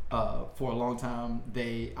how for a long time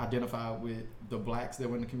they identified with the blacks that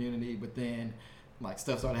were in the community, but then like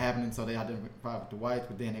stuff started happening, so they identified with the whites,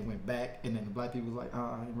 but then they went back, and then the black people was like,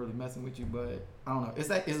 I ain't really messing with you, but I don't know. It's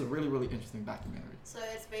a really really interesting documentary. So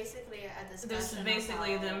it's basically a discussion. This is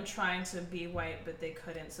basically about- them trying to be white, but they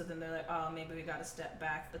couldn't. So then they're like, oh, maybe we got to step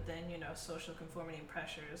back. But then, social conformity and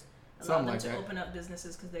pressures allowed Something them like to that. open up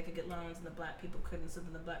businesses because they could get loans, and the black people couldn't. So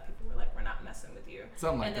then the black people were like, we're not messing with you.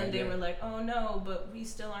 Something like And then that. they Yeah. were like, oh no, but we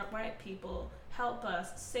still aren't white people. Help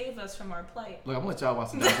us, save us from our plight. Look, I'm gonna let y'all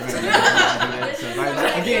watch the documentary.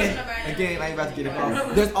 Again, I ain't about to get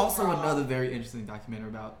involved. There's also another very interesting documentary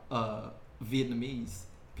about Vietnamese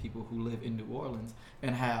people who live in New Orleans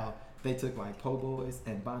and how they took like po' boys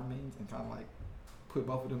and banh mi's and kind of like put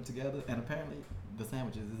both of them together, and apparently the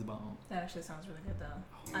sandwiches is bomb. That actually sounds really good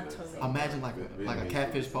though. I'm totally. Imagine like a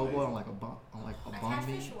catfish po' boy on like a banh mi.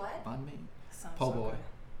 catfish what? Banh mi. Sounds Po' so boy. good.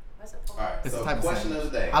 What's a po' All right, It's so a type of question sandwich.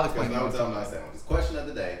 of the day. I'll Because explain now we're it. talking about sandwiches. Question of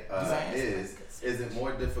the day Yes. is it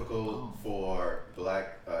more difficult for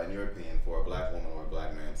black, in your opinion, for a black woman or a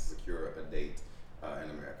black man to secure a date in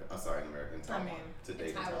America? I'm sorry, in America, in Taiwan, to date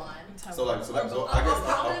in Taiwan. Taiwan. So A I guess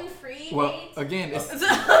problem-free Well, date? again, it's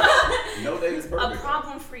no date is A perfect.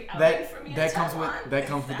 problem-free outing for me. that in comes Taiwan. with that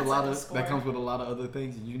comes with a That's lot like a of score. that comes with a lot of other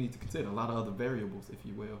things you need to consider, a lot of other variables, if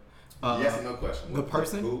you will. Yes or no question. the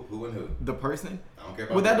person? Who and who? The person. I don't care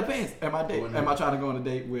about Well, that race. depends. Am I trying to go on a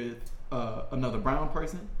date with another brown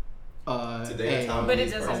person? Today, Taiwan But it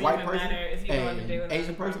is doesn't perfect. a white even person, matter if you go on a date with Asian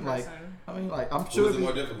a brown person, like, person. I mean, like, I'm Who sure. is it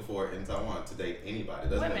more difficult for in Taiwan to date anybody?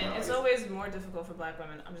 It doesn't Women, matter. it's always more difficult for black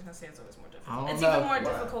women. I'm just gonna say it's always more I difficult. don't It's know. even more Why?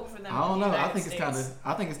 difficult for them. I don't in know. the I United think it's kind States. of.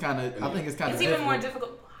 I think it's kind of. It's even more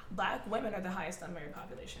difficult. Black women are the highest unmarried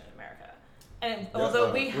population in America, and That's although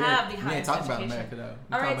not- we have the We ain't highest talking education. about America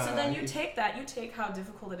though. All right, so then you take how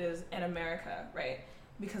difficult it is in America, right?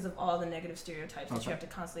 Because of all the negative stereotypes that Okay. you have to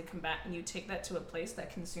constantly combat, and you take that to a place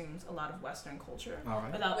that consumes a lot of Western culture All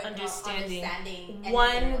right. without With not understanding anything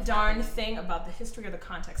one what's darn happening. thing about the history or the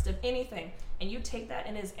context of anything, and you take that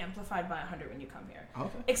and it is amplified by 100 when you come here.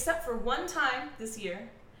 Okay. Except for one time this year,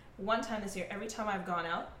 every time I've gone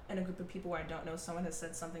out in a group of people where I don't know, someone has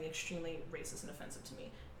said something extremely racist and offensive to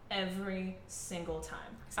me. Every single time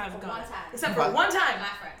Except for one time. Except for one time. My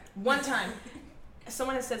friend. One time,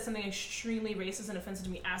 someone has said something extremely racist and offensive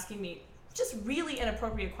to me, asking me just really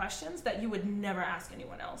inappropriate questions that you would never ask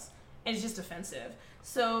anyone else. And it's just offensive.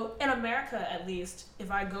 So in America, at least,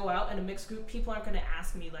 if I go out in a mixed group, people aren't going to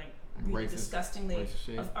ask me like really Racist disgustingly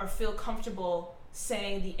shit. or feel comfortable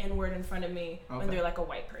saying the N-word in front of me when Okay. they're like a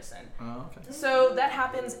white person. Oh, okay. So that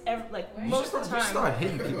happens most of the You time. start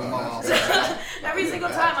hitting people more often. Every single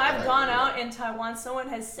time I've gone out in Taiwan, someone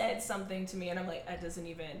has said something to me, and I'm like, that doesn't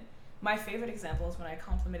even. My favorite example is when I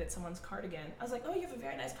complimented someone's cardigan. I was like, oh, you have a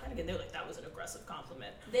very nice cardigan. They're like, that was an aggressive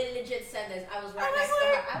compliment. They legit said this. I was right I was next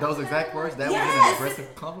to her. I Those was exact like, words. That yes! was an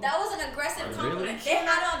aggressive compliment. That was an aggressive Really? compliment. They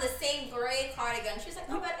had on the same gray cardigan. She was like,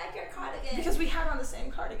 oh, but I like your cardigan. Because we had on the same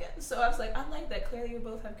cardigan. So I was like, I like that. Clearly, you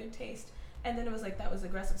both have good taste. And then it was like, that was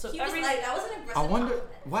aggressive. So he was every. like, that was an aggressive I wonder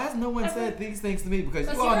compliment. why has no one said these things to me, because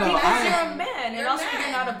you Because all you're know a because I you're am. a man, and You're a also man.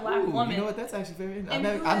 you're not a black Ooh, woman. you know what? That's actually very. I And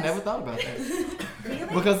never, who I is- never thought about that. Really?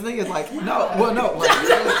 Because the thing is, like, no,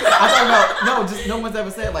 just no one's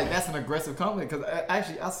ever said like that's an aggressive compliment. Because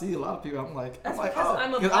actually, I see a lot of people. I'm like, That's oh, because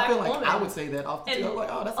I'm a 'cause I feel black like I woman. would say that often And too. I'm like,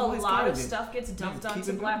 oh, that's a a nice lot of cardigan. stuff gets dumped Keep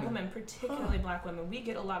onto it black moving. women, particularly black women. We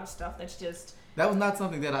get a lot of stuff that's just That was not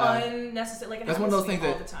something that I. unnecessary. Like it That's one of happens those to me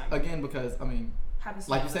things all that, the time. again, because I mean, Happens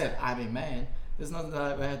to like me you all the said, time. I'm a man. There's nothing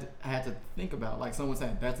that I had to think about. Like someone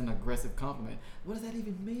saying that's an aggressive compliment. What does that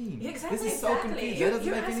even mean? Yeah, exactly. This is so exactly. confusing. You're, That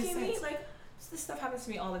doesn't you're make any asking me sense. like this stuff happens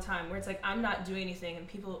to me all the time where it's like I'm not doing anything and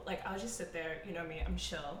people like I'll just sit there, you know me, I'm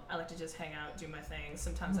chill. I like to just hang out, do my thing.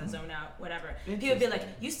 Sometimes I zone out, whatever. People would be like,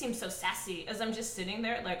 Interesting. you seem so sassy as I'm just sitting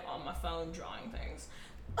there like on my phone drawing things.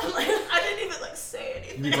 I'm like, I didn't even like say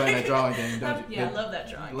anything. You be playing that drawing game, don't you? Yeah, I love that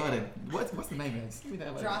drawing Love game. it. What's the name of it? Give me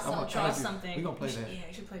that. Draw something. We gonna play that. Yeah,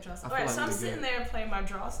 you should play draw I something. feel Alright, like so I'm it'd be sitting good. there playing my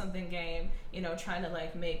draw something game, you know, trying to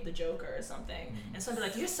like make the Joker or something. And somebody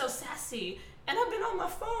like, you're so sassy. And I've been on my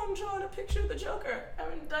phone drawing a picture of the Joker. I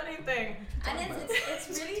haven't done anything. And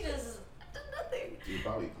it's really just I did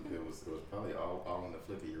nothing. It was probably all on the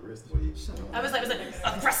flick of your wrist. Where you, I was like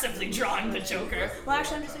aggressively drawing the Joker. Well,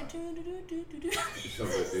 actually, I'm just like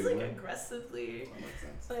It's like aggressively. That makes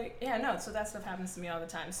sense. Like yeah, no. So that stuff happens to me all the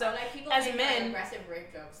time. So like people as make men, aggressive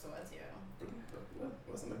rape jokes towards you.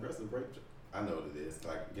 What's an aggressive rape joke? I know what it is.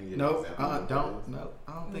 Like, give me an Nope. example. of what it Don't. is. No.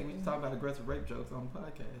 I don't think we can talk about aggressive rape jokes on the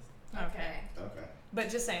podcast. okay. Okay. But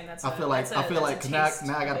just saying that's. I feel like because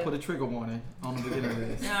now I got to put a trigger warning on the beginning of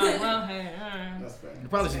this. Oh well, hey. That's fair. You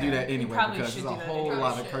probably should do that You anyway probably because should there's a do that whole anyway.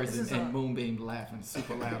 lot You of probably cursing should. This is and Moonbeam laughing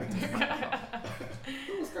super loud into the microphone.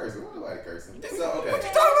 Who was cursing? Nobody cursing. So, What you okay.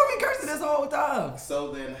 talking about me cursing this whole time?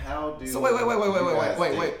 So then how do So wait, you guys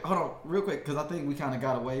wait, date? hold on, real quick, because I think we kind of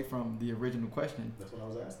got away from the original question. That's what I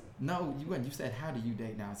was asking. No, you went. You said, "How do you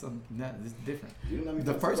date now?" Something that is different. You didn't let me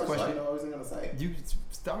The finish first question- I didn't know what I was going to say. You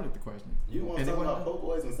started the question. You want And to it talk wasn't- about po'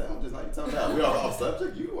 boys and sandwiches? Now you talking about we are off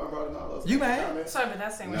subject. You weren't brought in all those. You mad? comments. Sorry, but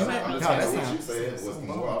that's saying No, what I'm you just No, that saying what sounds- you said was so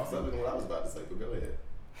more bad. off subject than what I was about to say. But go ahead.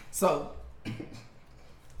 So,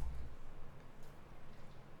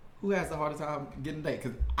 who has the hardest time getting a date?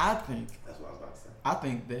 Because I think That's what I was about to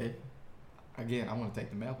say. that again, I want to take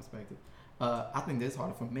the male perspective. I think that it's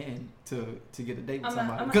harder for men to get a date with I'm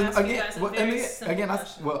gonna somebody. ask you again, guys a well, very and simple again,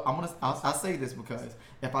 question. I say this because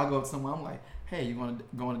if I go up to someone, I'm like, "Hey, you want to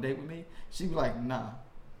go on a date with me?" She be like, "Nah."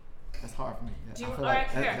 That's hard for me. Do you- I feel alright,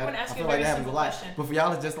 like here, I wanna ask I you a feel like very that happens simple a lot. question. But for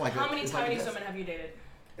y'all, it's just like How many it's like a Taiwanese guess. women have you dated?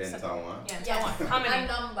 In So- Taiwan. Yeah, Yes. Taiwan. How A many?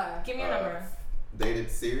 number. Give me a number.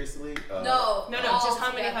 Dated seriously? No, Just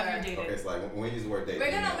how many altogether. have you dated? Okay, so like when we use the word date, We're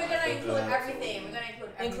you gonna mean like include hookups everything. or- We're gonna include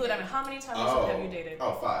everything. Include how many Taiwanese women have you dated?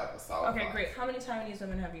 Oh, 5. A solid Okay, 5. great. How many Taiwanese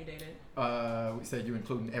women have you dated? We said you're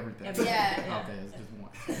including everything. Everything. Yeah. Yeah. Okay, it's just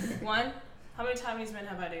one. One. How many Taiwanese men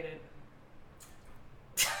have I dated?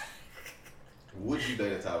 Would you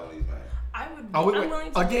date a Taiwanese man? I would. Oh, wait, I'm wait.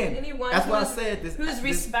 willing to Again, date anyone that's why I who's, said this. who's this,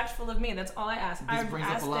 respectful of me. That's all I ask. I This brings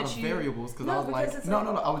up ask a lot that of you, variables because No, I was because like, it's no, like-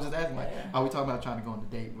 no, no. I was just asking, like, Yeah. are we talking about trying to go on a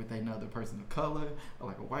date with another person of color, or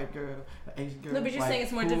like a white girl, an Asian girl? No, but you're Like, saying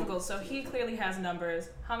it's more who- difficult. So he clearly has numbers.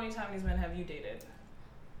 How many Taiwanese men have you dated?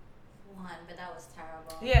 One, but that was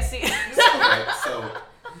terrible. Yeah. See. Okay, so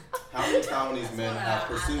how many Taiwanese That's men one have I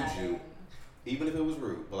pursued had you? in. Even if it was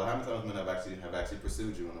rude, but like how many Taiwanese men have actually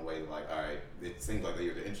pursued you in a way like, all right, it seems like they're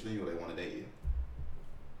either interested in you or they want to date you.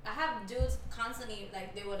 I have dudes constantly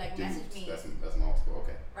like they would like Dudes, message me, that's multiple.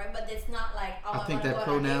 Okay. right? But it's not like oh, I think wanna that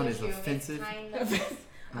go on a date pronoun with is you. offensive. It's kind of,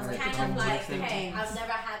 All right, it's the kind of like, conversation. hey, I've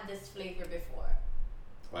never had this flavor before.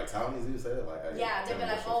 Like Taiwanese, you say that like. Hey, Yeah, tell they'd be me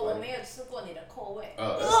like, what's your oh,我flavor.没有吃过你的口味.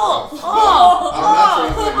 Oh,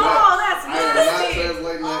 that's I am not nasty.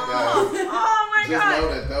 translating that, guys. Oh my Just know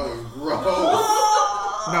god. that was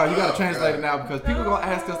gross. No, you gotta Oh, translate God. it now because people gonna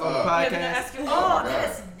ask us on the Yeah, they're gonna podcast. ask you. Oh, Oh, God.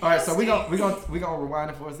 that's nasty. All right, so we gonna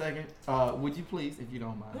rewind it for a second. Would you please, if you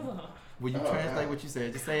don't mind, would you Oh, translate God. what you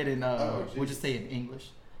said? Just say it in. Oh, We'll geez. just say it in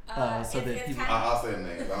English. It's So that people. kind I'll say it in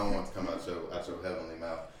English. I don't want it to come out your heavenly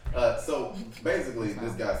mouth. So basically,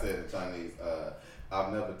 this guy said in Chinese,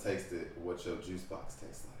 "I've never tasted what your juice box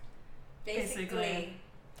tastes like. basically.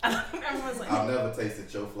 Everyone's like, I've never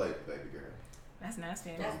tasted your flavor, baby girl." that's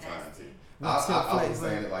nasty. That's That's what I'm trying nasty. to. What's I your was flavor?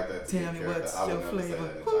 saying it like that to Tell get me character. what's I would your never say flavor?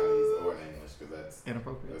 that in Chinese or in English because that's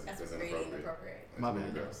Inappropriate. That's it's really inappropriate. inappropriate. It's My really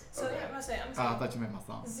bad. gross. So Okay. I'm gonna say, I'm I saying thought you meant my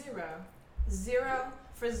song. 0. 0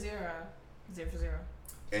 for 0. 0 for 0.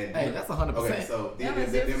 And Hey, that's 100%. okay. So the Yeah, amount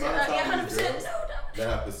of yeah, Taiwanese 100%. girls No, no. that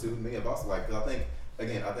have pursued me have also like, because I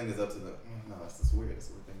think it's up to the. No, that's just weird. It's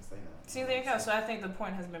a weird thing to say now. See, there you go. So I think the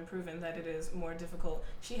point has been proven that it is more difficult.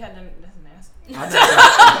 She had done. That's nasty.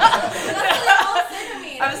 I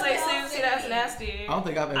I was like, see, that's nasty. don't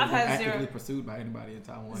think I've ever I've been had actively zero. pursued by anybody in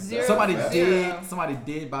Taiwan. 0 Somebody for did. 0. Somebody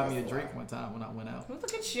did buy me a That's drink wild. one time when I went out.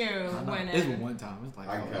 Look at you I know. winning. It was one time. It was like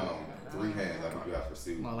I can oh, count on 3 hands. I think you have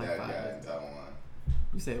pursued More like that 5. guy in Taiwan.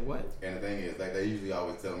 You said what? And the thing is, like they usually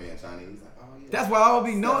always tell me in Chinese, like, oh yeah. That's why I would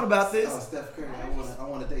be knowing about this. Oh, Steph Curry. I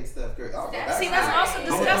want to date Steph Curry. Oh, See, that's also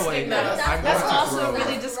Oh, disgusting. wait, though. no, That's, that's also gross.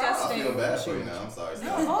 really I disgusting. feel bad for you now. I'm sorry. No,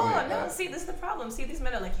 Steph. Go ahead, no. guys. See, this is the problem. See, these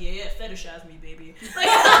men are like, yeah, fetishize me, baby. Like,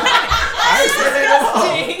 I ain't said that at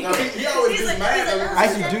all. No, he always He's gets like- mad. he's like, when we I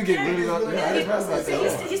say actually do get really. Yeah, Yeah, I he's just like, so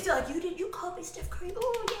 "Come on." he's still like, you call me Steph Curry.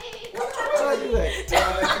 Oh, yeah. Come I do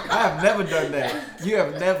that? I have never done that. You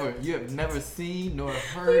have never seen nor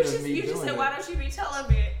heard of me you doing just said, that. why don't you be telling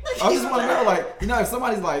me? I just want to know, like, you know, if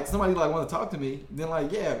somebody want to talk to me, then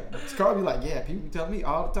like, yeah, Carl be like, yeah, people be telling me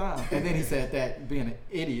all the time. And then he said that being an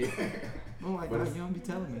idiot. I'm like, no, you don't be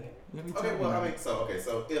telling me. Okay, well, I mean, so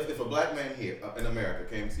if a black man here in America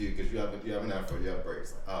came to you because you have an afro, you have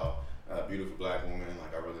braids, like, oh, beautiful black woman,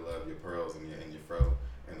 like I really love your pearls and your fro,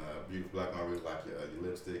 and beautiful black man, I really like your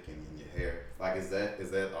lipstick and your hair. Like, is that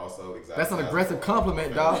also exactly? That's an aggressive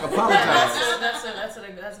compliment, dog. Apologize. That's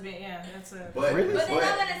a. But Really? But they're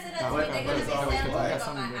not gonna say that to me. They're gonna be always saying polite.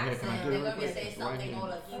 something about my accent. They're gonna be saying something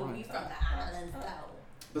like, you from the islands, though.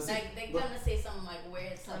 But see, Like they're gonna say something like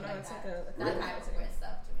weird stuff no, like it's that. like a- That type of weird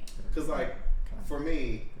stuff to me. because like for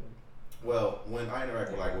me, well, when I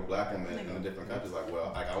interact with black women in different countries, like,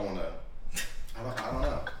 well, like I don't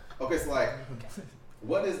know. Okay, so like,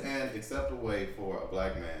 what is an acceptable way for a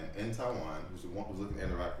black man in Taiwan who's looking to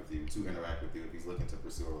interact with you if he's looking to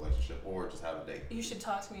pursue a relationship or just have a date? You should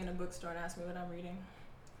talk to me in a bookstore and ask me what I'm reading.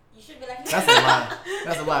 You should be like, That's a lie.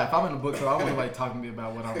 That's a lie. If I'm in a bookstore, I don't want anybody talking to me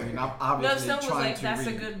about what I'm reading. I'm No, if obviously someone was trying like, to that's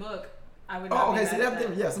read. a good book, I would not Oh, okay. be See, mad at that's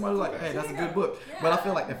different. Yeah, somebody was like, hey, that's a good book. But I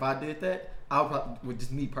feel like if I did that, I would probably, with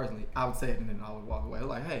just me personally, I would say it and then I would walk away.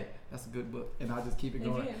 Like, hey, that's a good book, and I'll just keep it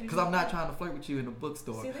going because I'm not trying to flirt with you in a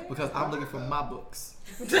bookstore because I'm looking for my books.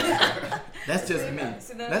 That's just me.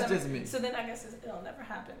 That's just me. So then I guess it'll never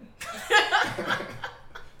happen.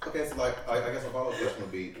 Okay, so like, I guess a follow-up question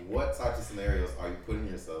would be, what types of scenarios are you putting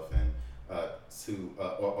yourself in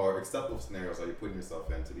or acceptable scenarios are you putting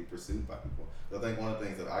yourself in to be pursued by people? So I think one of the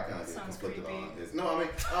things that I kind of get Sounds conflicted creepy. on is, no, I mean,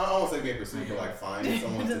 I don't want to say being pursued, but like finding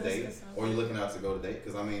someone to date, or you're looking out to go to date,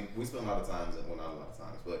 because I mean, we spend a lot of times, well, not a lot of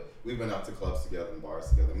times, but we've been out to clubs together and bars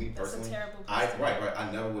together. Me That's personally, a terrible right,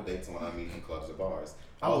 I never would date someone I meet in clubs or bars.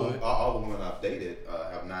 I would. All the women I've dated,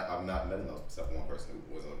 I've not met those except for one person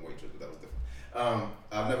who was a waitress, but that was different.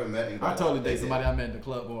 I've never met anybody. I totally I've date dated. somebody I met in the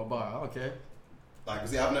club or a bar. Okay. Like,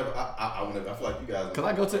 see, I've never. I feel like you guys. Cause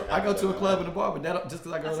I go to a club and a bar, but that just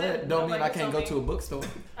cause I go That's there it. don't mean Nobody I can't told go me. to a bookstore.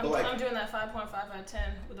 I'm, Like- I'm doing that 5.5 out of 10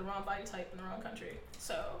 with the wrong body type in the wrong country.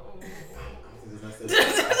 So.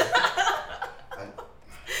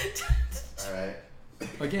 All right.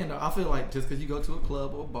 Again, though, I feel like just because you go to a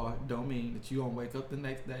club or a bar, don't mean that you gonna wake up the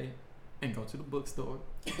next day and go to the bookstore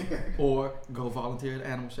or go volunteer at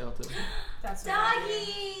animal shelter That's what I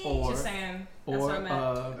do. doggy. or Just saying. That's or what I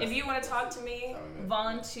meant. If you want to talk to me, I meant-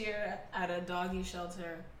 volunteer at a doggy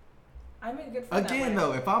shelter. I made a good friend. again that way.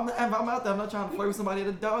 though, if I'm out there, I'm not trying to flirt with somebody at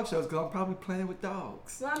a dog show because I'm probably playing with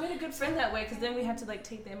dogs. Well, I made a good friend that way because then we had to like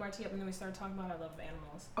take the MRT up and then we started talking about our love of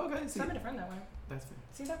animals. Okay, see, So I made a friend that way. that's fair.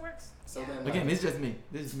 See, that works. So then, Again, it's just me.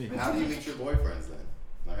 This is me. how do you meet your boyfriends then?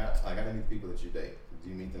 Like, how do you meet people that you date? Do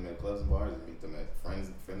you meet them at clubs and bars? Do you meet them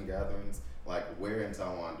at friend gatherings? Like, where in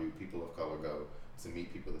Taiwan do people of color go to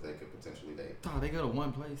meet people that they could potentially date? Oh, they go to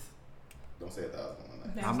one place. Don't say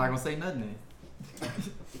 1,001 Yeah. I'm not gonna say nothing then.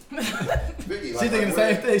 Vicky, She thinking the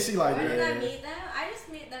same thing. She like, Where did I yeah. meet them? I just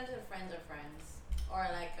meet them through friends of friends. Or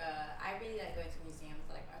like, I really like going to museums,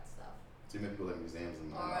 like art stuff. Do you meet people at museums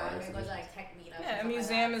and Or art I go to exhibitions? like tech meetups. Yeah, a and stuff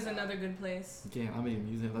museum like is that, so. another good place. Again, I mean,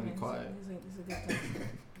 museum. Let me quiet. It's a good place.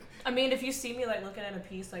 I mean, if you see me like looking at a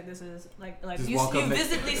piece, like this is like Just you walk up next-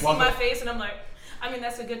 visibly see walk my up- face, and I'm like, I mean,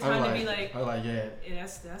 that's a good time to be like, I'm like, yeah. yeah,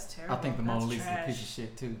 that's terrible. I think the Mona That's Lisa is a trash. piece of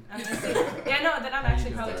shit too. I'm just like, yeah, no, then I'd How you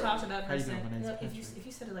actually doing? probably talk to that How you person. doing? My name's Look, if Patrick.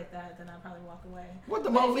 you said it like that, then I'd probably walk away. What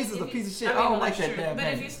the But Mona if Lisa's you- a if piece you- of shit. I mean, don't well, like that's that true. damn But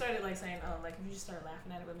thing. if you started like saying, oh, like if you just started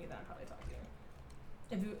laughing at it with me, then I'd probably talk to you.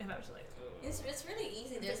 If I was like, It's really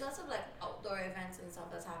easy. There's lots of like outdoor events and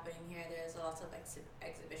stuff that's happening here. There's lots of like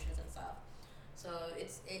exhibitions and stuff. So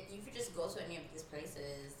if you just go to any of these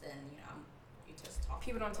places, then you just talk.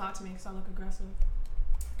 people don't talk to me because I look aggressive.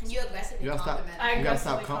 And you aggressively You gotta stop- compliment. I You gotta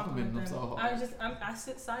stop aggressively complimenting them compliment so hard. I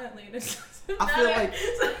sit silently. This I feel like-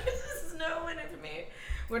 this is no winner for me.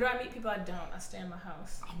 Where do I meet people? I don't. I stay in my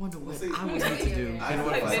house. I wonder what See, I would Video need to do games. in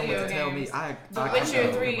order Like for someone video to tell me games. The I Witcher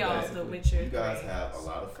know 3, what y'all. that is. The Witcher You guys 3. have a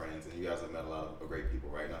lot of friends, and you guys have met a lot of great people,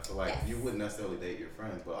 right? Now, so like, Yes. you wouldn't necessarily date your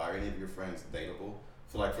friends, but are any of your friends dateable?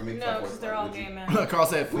 So like, for me, No, like, because they're like, all would you- gay men. Carl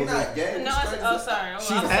said, We're "Fool not me." gay. No, we're sorry.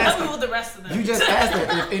 She's I'm asking- with the rest of them. You just asked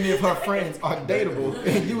her if any of her friends are dateable,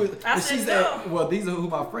 and you was, I and she said said, no. "Well, these are who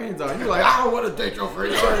my friends are." You're like, "I don't want to date your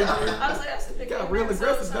friends." I was like, that's a Got real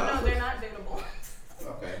aggressive, so dog. no, they're not dateable.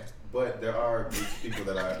 Okay, but there are groups of people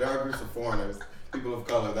there are groups of foreigners, people of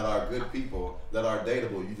color that are good people that are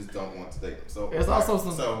dateable. You just don't want to date them. So There's also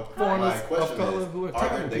some foreigners my of question color is, who are are there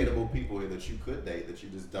terrible people. dateable people here that you could date that you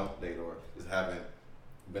just don't date or just haven't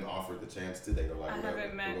been offered the chance to date or like I whatever?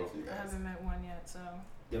 haven't met. We'll go for you I guys. haven't met one yet, so.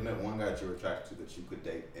 You haven't met one guy that you're attracted to that you could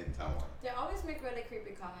date in Taiwan. They always make really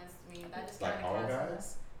creepy comments to me. That just Like kind all of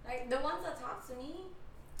guys? Like the ones that talk to me.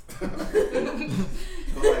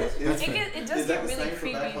 But like, It does is that get the really same for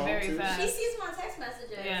back creepy home very too? fast. She sees my text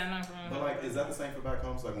messages. Yeah, I'm not gonna. But like, is that the same for back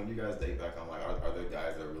home? So like, when you guys date back home, like, are there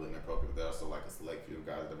guys that are really inappropriate? There also like a select few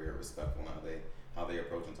guys that are very respectful in how they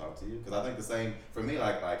approach and talk to you. Because I think the same for me.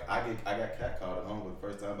 Like I got catcalled at home for the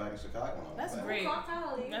first time back in Chicago. When I That's was back. great.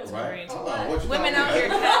 That's That's Right? great. Hold on, what you Women call out me? here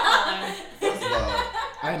catcalling. First of all,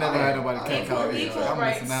 I ain't never had nobody I- catcall me. Equal I'm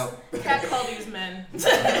rights. missing out. Catcall these men.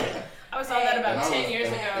 I was on that And about I 10 was- years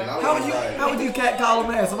and ago. I was like, How would you catcall a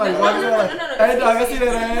man? Somebody No, walking no, around. no, no, Hey no, dog, I no, see that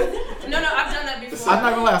ass. No, I've done that before. I'm not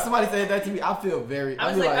gonna lie. Somebody said that to me. I feel very. I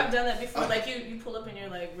was I'd be like, I've done that before. Like you pull up in your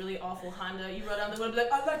like really awful Honda, you roll down the window, be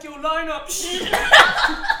like, I like your lineup. see, and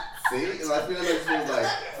I feel like she was like,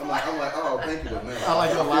 I'm like, oh, thank you, but man, I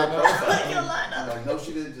like your lineup. I'm like, no,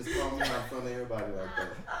 she didn't just call me out in front of everybody like that.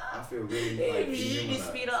 I feel really like You humanized.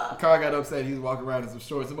 speed up. Car got upset. He was walking around in some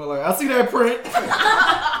shorts. And I'm like, I see that print.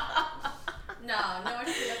 No one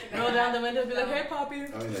should be looking Roll at down that. the window, be like, No. hey, Poppy. I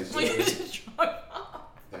mean, they What you should. just drunk?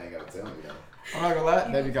 They ain't gotta tell me though. I'm not gonna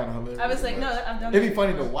lie. That'd be kind of hilarious. I was like, no, I've done It'd be that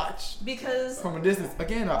funny to before. watch Because from a distance.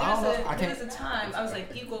 Again, I don't know. I there can't. was a time I was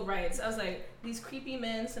like equal rights. I was like these creepy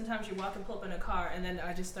men. Sometimes you walk and pull up in a car, and then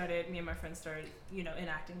I just started. Me and my friends started,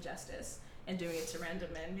 enacting justice and doing it to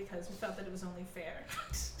random men because we felt that it was only fair.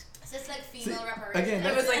 So it's like female See, reparations. again,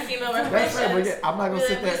 It was like female That's reparations. right, but again, I'm not gonna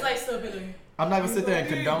sit It's there. like still be like, I'm not gonna sit there and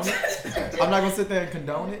condone it. I'm not gonna sit there and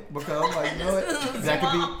condone it because I'm like, you know what?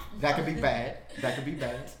 That could be bad. That could be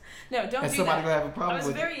bad. no, don't And do somebody that. gonna have a I problem was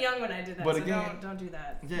with it. very young when I did that, But so again, don't do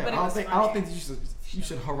that. Yeah, but I don't think you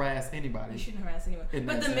should harass You anybody. shouldn't harass anyone. In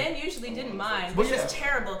But that the sense. men usually didn't mind, But which yeah. is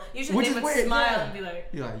terrible. Usually Which they is would weird, smile yeah. and be like,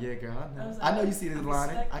 You're like, yeah, girl, I I know. was I like, know you see this I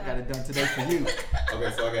lining. respect I got it that. done today for you.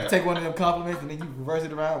 Okay, so I got. Take one of them compliments and then you reverse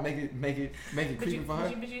it around, make it but creepy you, for her.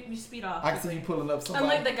 you speed off. I can see you pulling up somebody.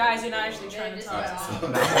 Unlike the guys, you're not actually trying to Just talk go to. off. So-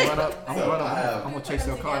 Nah, I'm gonna run up. I'm So gonna run I up. have- I'm gonna We chase put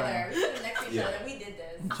your them car together. down. We stood next to each Yeah. other. We did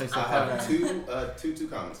this. I'm gonna chase I your car have down. two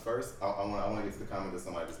comments. First, I want to get to the comment that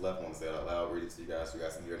somebody just left. I want to say it out loud. Read it to you guys. You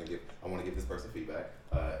guys can hear it and give. I want to give this person feedback.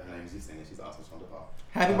 Her name is Yesenia. She's also from DePaul.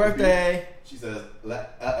 Happy birthday. She says,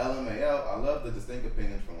 LMAL, I love the distinct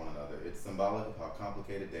opinions from one another. It's symbolic of how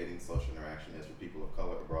complicated dating social interaction is for people of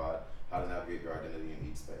color abroad, how to navigate your identity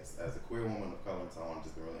in each space. As a queer woman of color in Taiwan, it's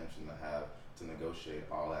just been really interesting to have to negotiate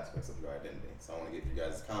all aspects of your identity. So I want to get you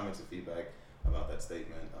guys comments and feedback about that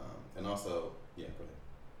statement. And also, yeah, go ahead.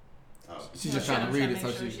 She's just trying to read it so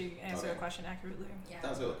make sure she. she answer Okay. a question accurately. Yeah.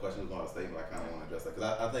 That's really a question. It's not a statement. I kind of want to address that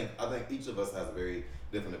because I think each of us has a very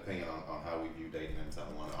different opinion on how we view dating in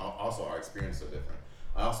Taiwan. Also, our experiences are different.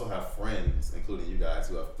 I also have friends, including you guys,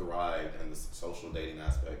 who have thrived in the social dating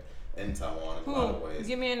aspect in Taiwan in a lot of ways.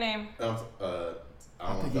 Give me a name.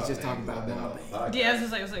 I think he's just talking about one thing. Yeah,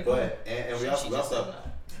 I was like, But and we She also just have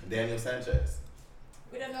said Daniel Sanchez.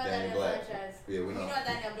 We don't know Daniel Daniel Black. Sanchez. Yeah, we We know. know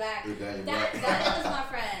Daniel Black. Who's Daniel Daniel Black? is my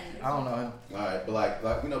friend. I don't know him. All right, but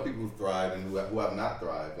like we know people who thrive and who have not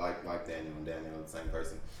thrived, like Daniel and Daniel are the same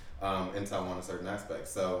person in Taiwan in certain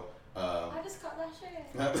aspects. So. I just caught that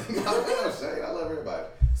shit. No shade. I love everybody.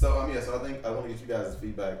 So yeah. So I think I want to get you guys'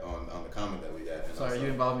 feedback on the comment that we got. And Sorry, also, you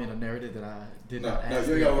involved me in a narrative that I did No, not no, ask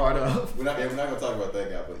you to be ain't a part of. We're not gonna talk about that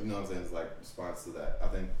guy, but you know what I'm saying. It's like response to that. I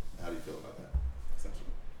think. How do you feel about that? Essentially.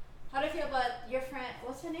 How do you feel about your friend?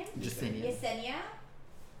 What's her name? Yesenia. Yesenia.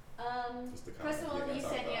 Just the First of all, comment you're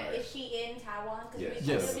gonna talk Yesenia, about, right? is she in Taiwan? Because Yes. we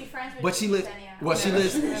Yes. will be friends with But she lives. Yesenia. Well, she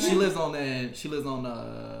Yeah. lives on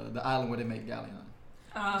the island where they make galleon.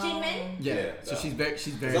 Jinmin? Yeah. Yeah, So that- she's very It's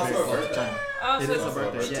very also her close to birthday. China. Oh, It so is her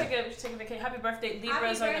birthday, She yeah. take a vacation. Happy birthday. Happy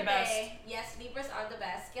Libras are the best. birthday. Yes, Libras are the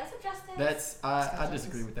best. Scales of justice. That's I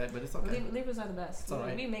disagree with that, but it's okay. Libras are the best. It's all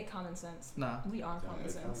right. We make common sense. Nah, We are Don't common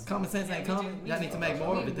make sense. common sense ain't Yeah, we common. do. Y'all need to make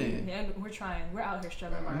more of it then. Yeah, we're trying. We're out here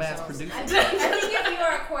struggling by Mass ourselves. producing. I think if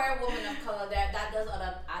you're a queer woman of color, that does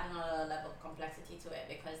add another level of complexity to it,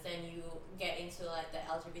 because then you get into like the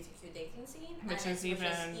LGBTQ dating scene, Which and is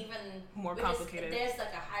even more which is- complicated. There's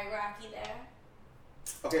like a hierarchy there.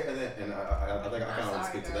 Okay, and I think I kind of want to Sorry,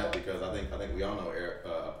 speak to girl. that because I think we all know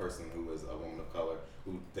a person who is a woman of color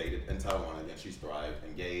who dated in Taiwan. Again, she's thrived,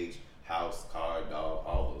 engaged, house, car, dog,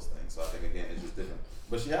 all those things. So I think again it's just different.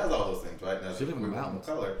 But she has all those things, right? Now, She live in the woman of mountains.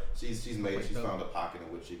 color. She's Dope. found a pocket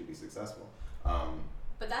in which she could be successful.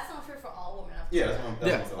 But that's not true for all women of color. Yeah, that's what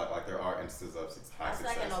Yeah. I'm saying. Like there are instances of high That's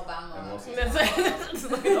success. like an Obama. and most- That's like Obama. You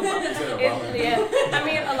said Obama. Yeah, I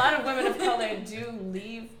mean, a lot of women of color do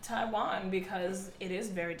leave Taiwan because it is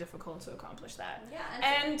very difficult to accomplish that. Yeah,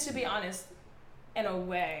 And to be honest, in a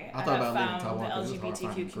way, I I thought have about leaving found Taiwan the 'cause it's hard LGBTQ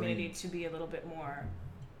finding community green. to be a little bit more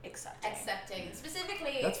accepting.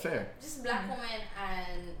 Specifically, That's fair. just black women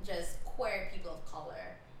and just queer people of color.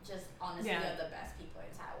 Just honestly, Yeah. are the best people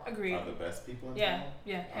in Taiwan. Agreed. Are the best people in Yeah, Taiwan?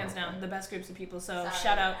 yeah, hands down, the best groups of people. So Sorry,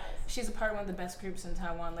 shout out. guys. She's a part of one of the best groups in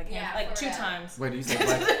Taiwan. Like, Yeah, like for 2 real. times. Wait, you say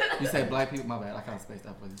black? You say black people? My bad. I kind of spaced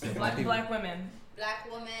out. You said black people. Black women.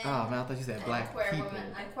 Black women. Oh man, I thought you said and black queer people.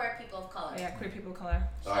 women and queer people of color. Yeah, queer people of color.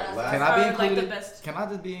 All right, Shout out last- Can I be Are, like, the included? best. Can I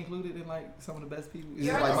just be included in like some of the best people? Is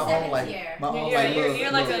You're it like the my own seventh like tier. my own You're, like you're, little-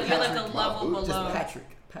 you're like little a level Patrick. below. just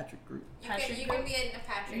Patrick group. You Patrick can group? be in a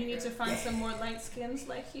Patrick. You need to group. find some more light skins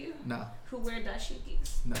like you Nah, who wear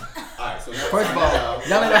dashikis. no. Alright, so First of all,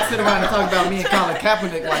 y'all ain't gotta sit around and talk about me and Colin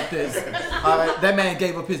Kaepernick like this. All right, that man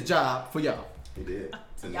gave up his job for y'all. he did.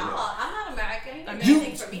 To New Y'all, York. I'm not American. You I can mean- do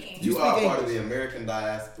anything for me. You speak are part English. of the American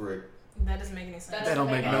diaspora. That doesn't make any sense. That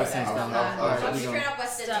don't make no Alright, sense, I'll- dog. I'll- I'll- Alright, I'm we straight gonna- up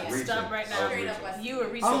West Stop, Indian. stop right now. Straight up West You were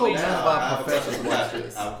Indian. Oh, recently. man. Now, about I have a professionals question for watch Patrick.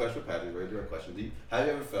 this. I have a question for Patrick. Very direct question. Have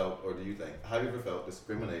you ever felt, or do you think, have you ever felt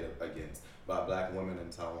discriminated against by black women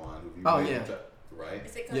in Taiwan? Who you Oh, made yeah. Right?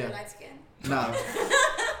 Is it because Yeah. you're light skin? Nah,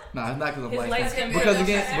 nah, it's not because I'm His light light skinned. skin Because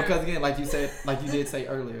girl. again, like you said, like you did say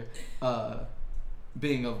earlier,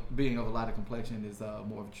 being of a lighter complexion is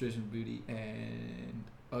more of a traditional beauty and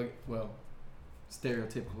well,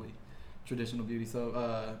 stereotypically traditional beauty.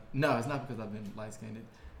 So no, it's not because I've been light skinned.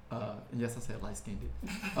 And yes, I said light skinned.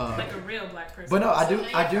 Like a real black person. But no,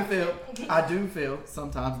 I do feel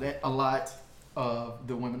sometimes that a lot of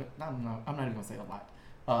the women. I'm not even gonna say a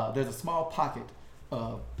lot. There's a small pocket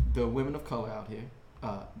of the women of color out here.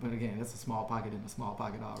 But again, it's a small pocket in a small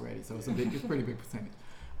pocket already, so it's a pretty big percentage.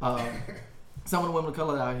 Some of the women of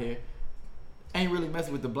color out here ain't really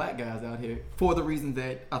messing with the black guys out here for the reasons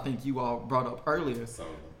that I think you all brought up earlier.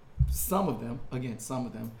 Some of them,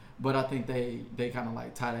 but I think they kind of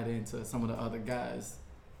like tie that into some of the other guys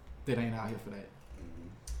that ain't out here for that.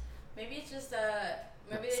 Maybe it's just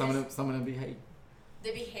maybe Some of them be hate.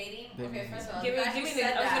 they be hating. They Okay, be first of all, Give me, the fact give you me.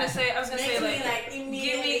 said I was gonna say makes me, like,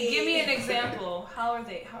 immediately. give me an example. How are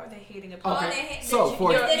they hating upon Okay. Oh, they hate- So, they-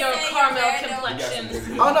 for- your they say caramel you're very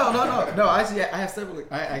complexion? Oh no. Actually, I have several.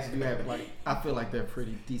 I actually do have like I feel like they're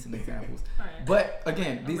pretty decent examples. Alright. But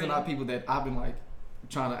again, these are ready. not people that I've been like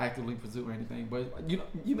trying to actively pursue or anything. But you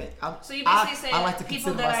may. So you basically say I like to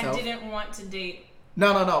people consider that myself. I didn't want to date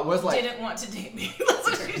No. Was like didn't want to date me. That's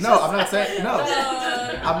what you no. just I'm not said. saying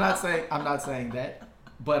no. I'm not saying that.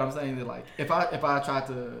 But I'm saying that like if I try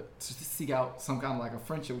to seek out some kind of like a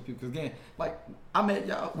friendship with people, because again, like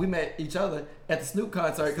we met each other at the Snoop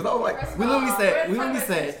concert, because I was like, we literally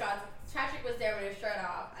said. Patrick was there with his shirt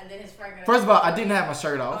off, and then his friend. First of all, I didn't have my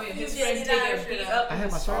shirt Oh off. yeah, You his did, friend you take had a your beat shirt up. I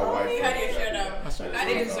had my shirt Our off. wife You had your shirt My off. shirt I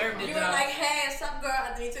was didn't off. deserve it You were though. like, "Hey, what's up, girl?"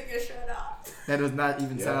 And then you took your shirt off. That does not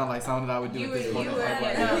even sound like something that I would do You at were, this you point. were. in my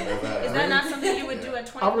life. Yeah. Is that not something you would do at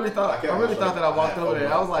 20? I really thought that I walked over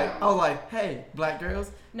there. I was Yeah. like, hey, black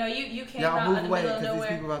girls, No, you came y'all out move in the away middle of because these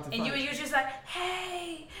nowhere, people about to and you fight. were just like,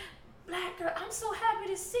 "Hey, black girl, I'm so happy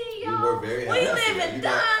to see y'all. We were very We happy to see live you. in You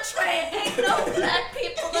got- Donstrand. Ain't no black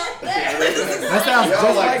people up there." That sounds Y'all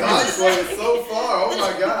just like like Don me. Square so far. Oh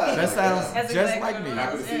my god. That sounds That's just exactly like what me. I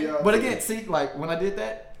Happy to see y'all. But again, see, like when I did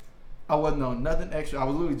that, I wasn't on nothing extra. I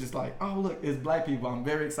was literally just like, oh look, it's black people. I'm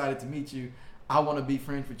very excited to meet you. I want to be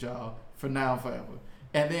friends with y'all for now and forever.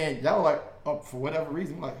 And then y'all were like, oh, for whatever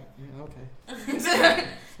reason, I'm like, yeah, okay.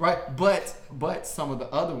 Right? But some of the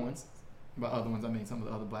other ones, by other ones I mean some of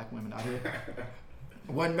the other black women out here,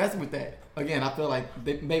 wasn't messing with that. Again, I feel like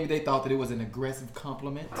maybe they thought that it was an aggressive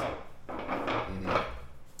compliment. Mhm.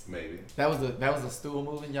 Maybe. That was a stool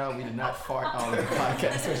moving, y'all. We did not fart all over the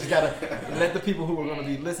podcast, so we just gotta let the people who are gonna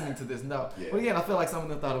be listening to this know. Yeah. But again, I feel like some of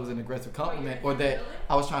them thought it was an aggressive compliment, or that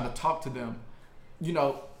I was trying to talk to them,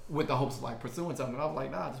 with the hopes of like pursuing something. I was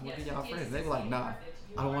like, nah, I just want to be y'all friends. They were like, nah,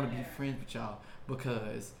 I don't want to be friends with y'all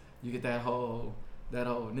because you get that whole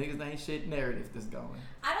niggas ain't shit narrative that's going.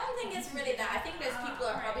 I don't think it's really that. I think there's people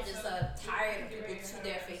are probably just tired of people to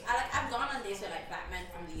their face. I've gone on dates with like black men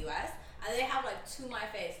from the US, and they have like to my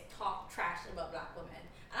face talk trash about black women.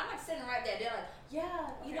 And I'm like sitting right there. They're like, yeah,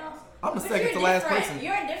 I'm the but second you're to last different. person.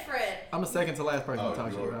 You're different. I'm the second to last person Oh, to talk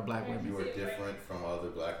you shit were- about black You women. were different from other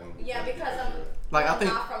black women. Yeah, because Like, I I'm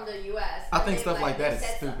think- not from the US. I and think they, stuff like that is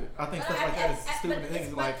said stupid. something. I think But stuff like that is but stupid. it's- Things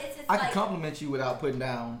but like it's I can like- compliment you without putting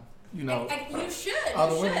down, Like, you should.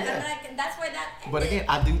 other You women, should. yeah. I mean, like, that's why that ended. But again,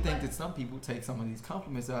 I do think that some people take some of these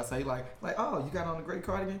compliments that I say, like, oh, you got on a great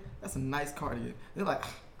cardigan? That's a nice cardigan. They're like,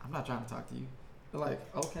 I'm not trying to talk to you. They're like,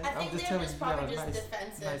 okay, I I'm think just they're telling just you got probably a just nice.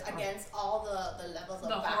 defensive nice cardigan. against all the levels of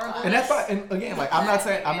The backlash. horrible- And that's fine. And again, like I'm not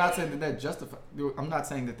saying that they're justified. I'm not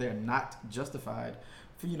saying that they're not justified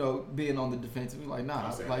being on the defensive. We're like, nah,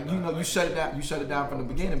 I'm saying like that. you shut it down. You shut it down from the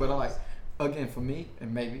beginning. But I'm like, again, for me,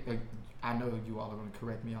 and maybe I know you all are gonna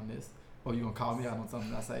correct me on this, or you're gonna call me out on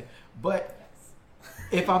something I say. But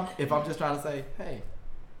if I'm just trying to say, hey,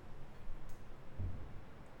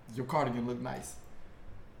 your cardigan look nice,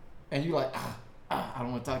 and you like, I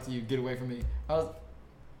don't want to talk to you. Get away from me.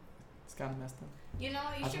 It's kind of messed up. You know,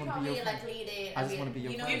 you I just should wanna be probably your like friend. lead it. I just wanna be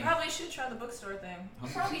your you know, friend. You probably should try the bookstore thing. You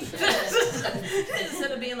probably should.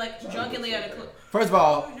 Instead of being like drunkenly at a club. First of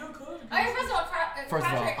all, Alright, first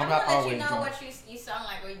of all, I'm I'm not gonna let always you know drunk. what you sound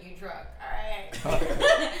like when you drunk.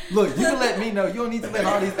 Alright. look, you can let me know. You don't need to let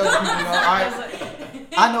all these other people know. All right?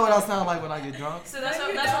 I know what I sound like when I get drunk. So that's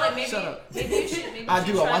what like maybe Shut up. maybe you should maybe I you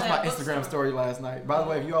should do. I try watched my that Instagram bookstore. story last night. By the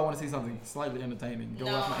way, if you all want to see something slightly entertaining, go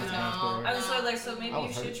watch my Instagram story. I was like, so maybe I you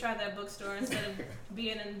was should hurt. try that bookstore instead of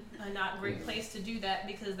being in a not great place to do that,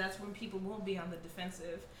 because that's when people will be on the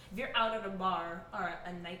defensive. If you're out at a bar or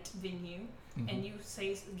a night venue and you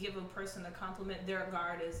give a person a compliment, their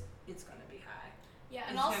guard it's gonna be high. Yeah,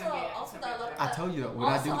 and It's also gonna be- also it's gonna be the I told you that when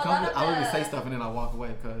I do Also, a come, lot of I always the- say stuff and then I walk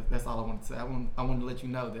away because that's all I wanted to say. I wanted to let you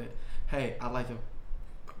know that, hey, I like your,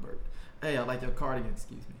 hey, I like your cardigan.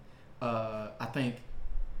 Excuse me. I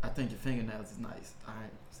think your fingernails is nice. All right.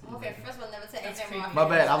 See you Okay, later. first of all, never say That's anything wrong. My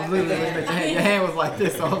bad. I was literally looking at your hand. Your hand was like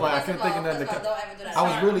this. So I was like, I First couldn't of think of all, nothing. don't ever do that.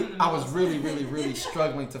 I was really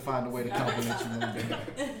struggling to find a way to compliment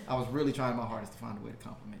you. I was really trying my hardest to find a way to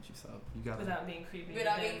compliment you. So you got Without being creepy.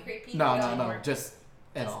 Without Then- being creepy. No, without- just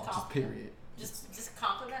at Just all, just compliment. period. Just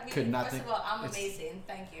compliment me. Could not First think- of all, I'm it's- amazing.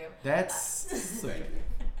 Thank you. That's Thank you.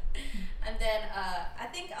 And then I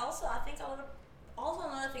think a lot of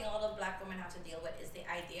another thing a lot of black women have to deal with is the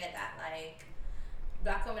idea that like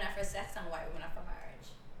black women are for sex and white women are for marriage.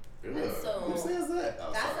 Ugh, So- who says that?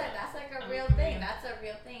 Oh, That's sorry. like a I'm real agreeing. thing. That's a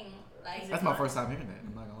real thing. Like that's my first time hearing that.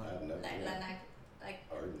 I'm not gonna lie. I've never like heard like like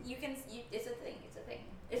Or- you can it's a thing. It's a thing.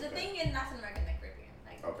 It's a Okay. thing in Latin America and the Caribbean.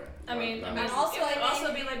 Like Okay. I mean, Not- and not- also, it would I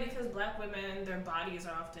also mean- be like because black women, their bodies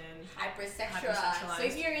are often hypersexualized. So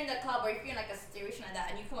if you're in the club or if you're in like a situation like that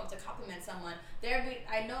and you come up to compliment someone,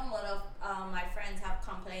 I know a lot of my friends have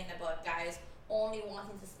complained about guys only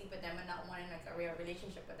wanting to sleep with them and not wanting like a real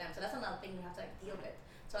relationship with them. So that's another thing we have to like deal with.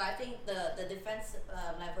 So I think the defense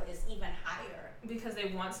level is even higher. because they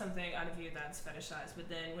want something out of you that's fetishized, but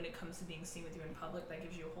then when it comes to being seen with you in public, that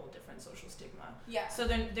gives you a whole different social stigma. Yeah. So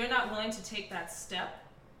they're not willing to take that step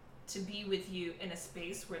to be with you in a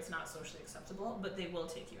space where it's not socially acceptable, but they will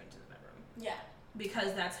take you into the bedroom. Yeah.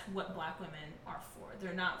 Because that's what black women are for.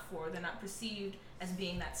 They're not perceived as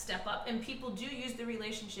being that step up. And people do use their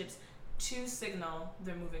relationships to signal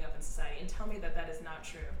they're moving up in society. And tell me that is not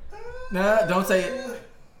true. Nah, don't say it.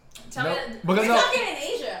 Tell No, me that. because We're no. talking in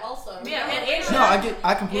Asia also. Yeah, remember? in Asia. No, In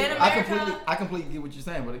America- I completely get what you're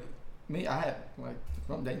saying, but I had like if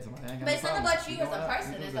I'm dating somebody. I ain't got But no it's not problem. about you as a know,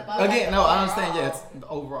 person, I- it's about, again. like, No, I overall. understand. Yeah, it's the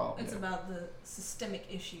overall. It's yeah. about the systemic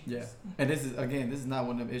issues. Yeah, and this is not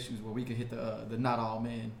one of them issues where we could hit the not all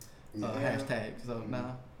men Yeah. hashtag. So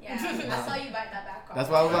nah. Yeah. I saw you bite that back off. That's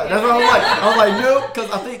why I was like, I was like, no,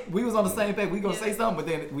 because I think we was on the same page. We gonna say something,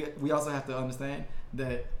 but then we also have to understand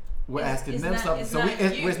that we're asking it's them not- something. it's So not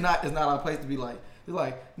you. it's not our place to be like, it's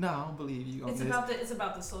like, no, I don't believe you on It's this.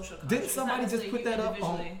 about the social. Didn't construct. It's not somebody just necessarily put you that up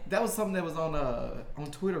on? individually. That was something that was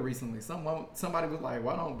on Twitter recently. Somebody was like,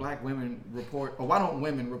 why don't black women report, or why don't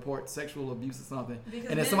women report sexual abuse or something? Because And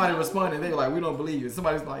then men somebody don't. responded, they were like, we don't believe you.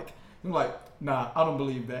 Somebody's like, nah, I don't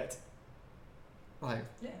believe that. Like,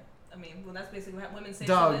 Yeah. I mean, well, that's basically what women say.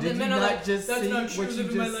 dog, something, did and you men are not like, just that's see not true. what you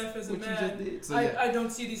Living my just life as a what you man. just did? So yeah. I don't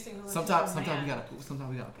see these things. Like Sometimes as a we man. gotta pull It's like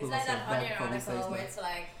ourselves that back Onion before we say article where stuff. it's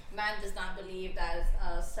like, man does not believe that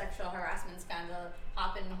a sexual harassment scandal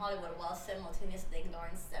happened in Hollywood while simultaneously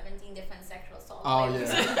ignoring 17 different sexual assault Oh, claims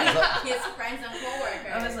yeah. against his friends and coworkers.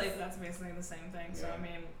 I was like, that's basically the same thing. So Yeah.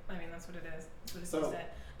 I mean, that's what it is. That's what it So- is.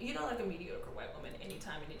 That you know, like a mediocre white woman,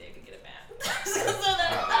 anytime, any day could get a man.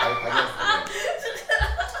 I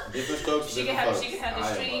guess different strokes, She could different have folks. she could have the I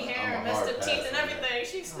am stringy a- hair I'm and a messed hard up teeth pass and on everything.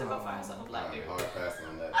 She's still gonna find something black I'm dude. hard passing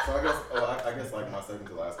on that. So I guess like my second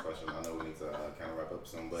to last question. I know we need to kind of wrap up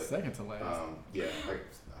soon, but Second to last. yeah,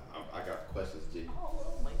 I got questions, G.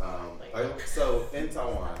 Oh my God. So in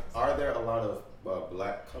Taiwan, are there a lot of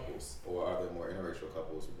black couples, or are there more interracial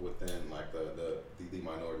couples within like the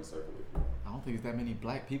minority circle? If you will? I don't think there's that many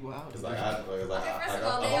black people out Because there. Okay, first of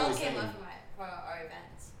all, they all came up for our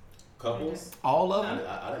events. couples. All of I, them.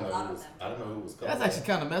 I didn't A know lot who of was. them. I didn't know who was couples. That's actually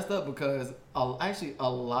kind of messed up because actually a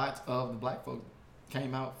lot of the black folks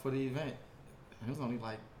came out for the event. It was only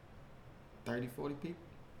like 30, 40 people.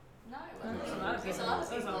 No, it There's wasn't. a lot of There's people. a lot of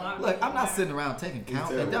There's a people. lot of Look, people I'm not there. sitting around taking count.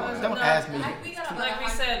 terrible. Don't No, ask me. We got about Like we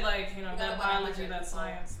 100 said, like, you know, We got that about biology, 100 that people.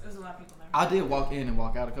 science. There's a lot of people there. I did walk in and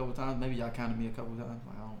walk out a couple times. Maybe y'all counted me a couple times.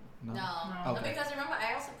 Like, I don't know. No, Okay. because remember,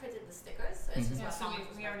 I also printed the stickers, so it's just Yeah, what so Thomas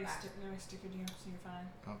was we already back. stickered you, so you're fine.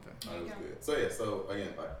 Okay. Oh, it was Okay. good. So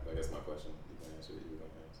again, I guess my question, you can answer it, you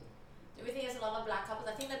don't answer. Do we think there's a lot of black couples?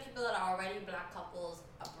 I think the people that are already black couples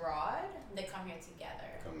abroad, they come here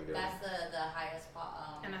together. Come together. That's the highest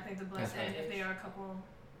part. And I think the black That's men, if they are a couple,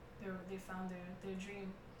 they found their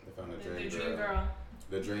dream. They found Their dream girl.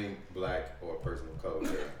 The dream black or person of color.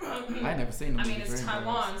 I ain't never seen them. I mean, movie it's Dream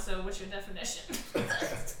Taiwan, Girls. so what's your definition?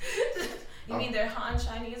 You mean they're Han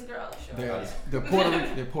Chinese girl? Sure. They're Puerto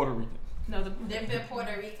Rican. No, They're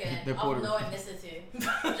Puerto Rican They're Puerto of no Rican. ethnicity.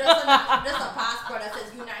 just a passport that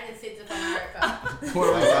says United States of America.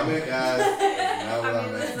 Puerto That's what I Rico. meant, guys. That's what I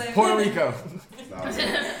it's meant. like, Puerto Rico. No,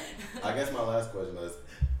 I guess my last question is,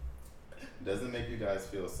 does it make you guys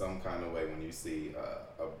feel some kind of way when you see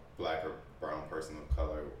a black or brown person of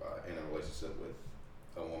color in a relationship with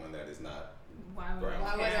a woman that is not Why would brown?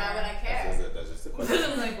 Why would care? I care? That's just a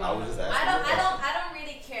question. Like, I was just asking. I don't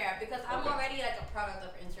really care because I'm Okay. already like a product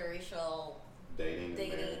of interracial Dating,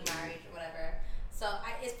 marriage, or whatever. So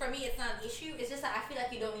it's for me, it's not an issue. It's just that I feel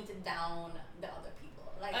like you don't need to down the other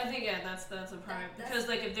people. Like I think that's a primary That's- because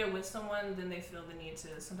like if they're with someone, then they feel the need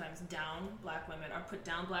to sometimes down black women or put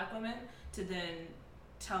down black women to then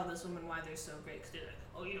tell this woman why they're so great because they're like,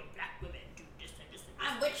 oh, you know, black women do this and this and this.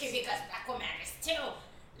 I'm with you because black woman is too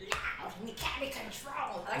loud and you can't be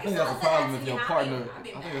controlled. I Like, think if that's a someone said problem that if to your me, partner. I'd be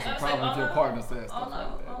I think mad. it's I a was problem like, if your all partner says All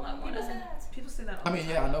stuff like that. People say that. People say that. I mean,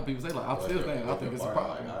 yeah, I know people say like, I'm still saying, I think it's a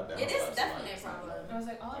problem. It is definitely a problem. I was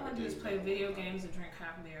like, all I want to do is play video games and drink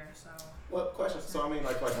half beer. So What question? So I mean,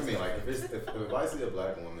 like for me, like if I see a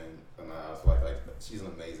black woman and I was like she's an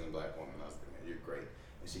amazing black woman, I was like, man, you're great,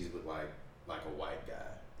 and she's with like a white guy.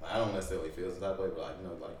 Like, I don't necessarily feel some type of way,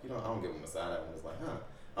 but like I don't give him a side eye when it's like, huh.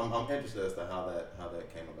 I'm interested as to how that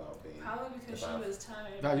came about being. probably because she was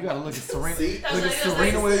tired. No, you gotta look at Serena. See? Look at That's like-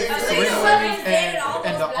 Serena Williams, that's like- Serena that's Williams, like- dated all and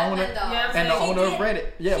those the black owner men, though. Yeah, and the She owner of did.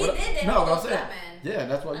 Reddit. Yeah, She but did date no, all what I'm those saying. black men. Yeah,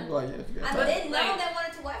 that's why you like, yeah, you got And time. then none like- of them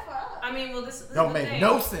wanted to wife her up. I mean, well, this Don't the make thing.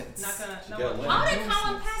 no sense. Not gonna. She No got one. women. How did no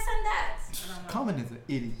Colin sense. pass on that? I don't know. Common is an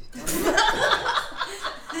idiot.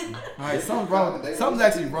 All right, something's wrong. Something's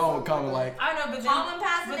actually wrong with Common. Like, I know, but then. Common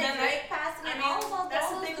passing but and then Drake passing I and mean, all those that's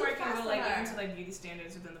the those thing dudes where it can go passed like on her. into like beauty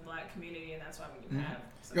standards within the black community, and that's why when you Mhm. have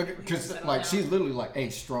some people who because settle like down- she's literally like a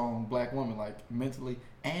strong black woman, like mentally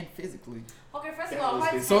and physically, Okay, first of Yeah, all, her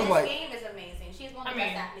it's- so tennis like- game is amazing. She's one I of the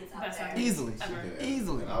mean, best athletes out best there. athlete. easily, Ever.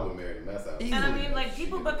 easily. And I would marry the mess out of her. Easily. And I mean, like She'd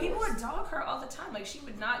people, get but people divorced. would dog her all the time. Like she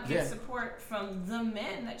would not get Yeah. support from the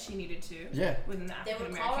men that she needed to Yeah. within the They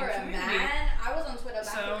African would call her American a community. man. I was on Twitter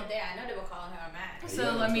back So- in the day. I know they were calling her a man. Yeah, So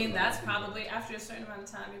I that's mean, what that's I'm probably after a certain amount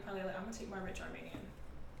of time, you're probably like, I'm gonna take my rich Armenian.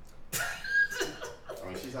 I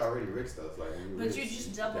mean, she's already rich though. It's like when But rich, you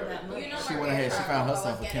just double got that it. money. You know, She Maria went ahead, she found Sharapova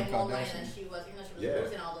herself was a Kim getting more money Kardashian. than she was. You know, she was Yeah.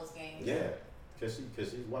 losing all those games. Yeah, cause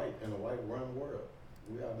she's white and a white run world.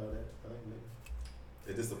 We all know that. I think maybe.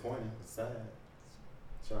 It's disappointing. It's sad.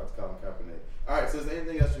 Shout out to Colin Kaepernick. All right. So is there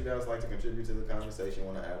anything else you guys like to contribute to the conversation?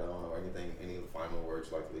 Want to add on or anything? Any final words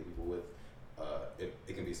you'd like to leave people with?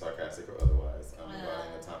 It can be sarcastic or otherwise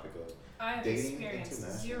regarding the topic of. I have Dating experienced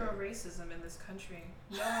internationally. zero racism in this country.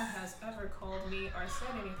 No one has ever called me or said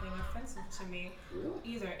anything offensive to me, Really?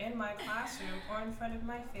 either in my classroom or in front of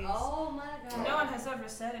my face. Oh my god. No one has ever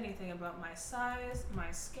said anything about my size,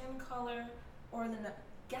 my skin color, or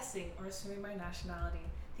guessing or assuming my nationality.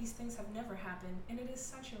 These things have never happened, and it is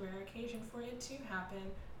such a rare occasion for it to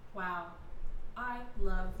happen. Wow. I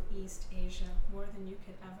love East Asia more than you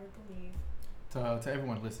could ever believe. To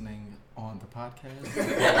everyone listening on the podcast,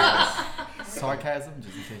 sarcasm,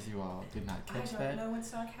 just in case you all did not I catch don't that. know what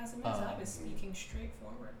sarcasm is. I was speaking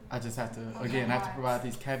straightforward. I just have to, From again, the I have to heart. provide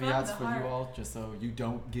these caveats the for heart. you all, just so you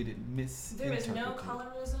don't get it There is misinterpreted. no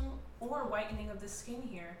colorism or whitening of the skin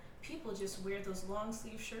here. People just wear those long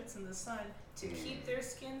sleeve shirts in the sun to keep their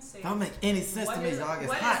skin safe. Don't make any sense What to me, is- dog. It's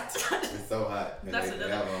what hot. is- It's so hot. And That's they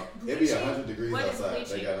another- have on. It'd be bleaching. 100 degrees What is outside. They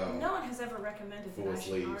bleaching? got on. No one has ever recommended full that I should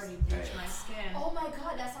sleeves, already bleach pants. my skin. Oh my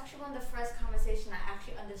god, that's actually one of the first conversation I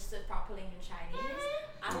actually understood properly in Chinese.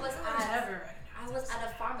 I was No one's at ever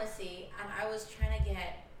a pharmacy and I was trying to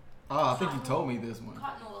get Oh, I think you told me this one.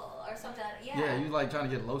 cotton wool or something. Yeah. Yeah, you like trying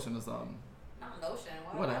to get lotion or something. Not lotion.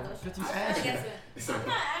 Whatever, Lotion. but you I was trying to ashy. get some- I'm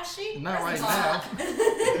not ashy. Not First right of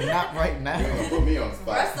all. now. Not right You're gonna now. put me on the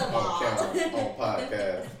spot First of on all. camera, on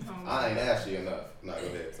podcast. Oh my I ain't God. ashy enough. No, go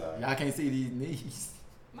ahead, Ty. Y'all can't see these knees.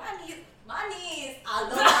 My knees are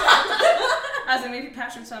lotion. I I was like, maybe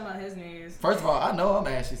Patrick's talking about his knees. First of all, I know I'm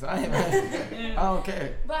ashy, so I ain't ashy. I don't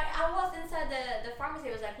care. But I was inside the pharmacy.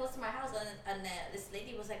 It was like close to my house, and this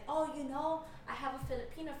lady was like, "Oh, you know, I have a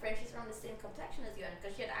Filipino friend. She's around the same complexion as you." And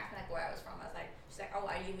because she had asked me like where I was from, I was like, she's like, "Oh,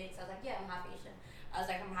 are you mixed?" I was like, "Yeah, I'm half Asian." I was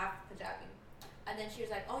like, "I'm half Punjabi." And then she was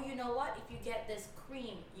like, "Oh, you know what? If you get this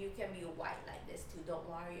cream, you can be white like this too. Don't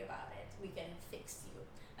worry about it. We can fix you."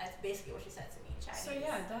 That's basically what she said to me in Chinese. So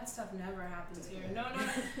yeah, that stuff never happens here. No,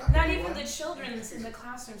 not even the children in the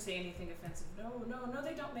classroom say anything offensive. No,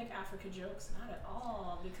 they don't make Africa jokes, not at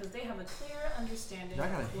all, because they have a clear understanding Y'all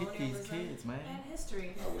gotta of hit these colonialism kids, man. and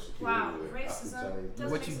history. I wish a kid Wow, would racism doesn't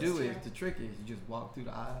What you do exist is here. the trick is you just walk through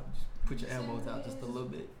the aisle, just put your elbows out just a little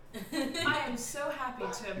bit. I am so happy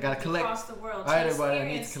to have gotta moved collect- across the world All right, to everybody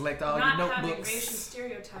needs experience to collect all not your having notebooks. racial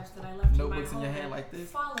stereotypes that I left Notebooks in in my your home hand that like this.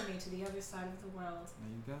 follow me to the other side of the world.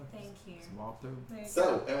 There you go. Thank you. Just walk through. Thank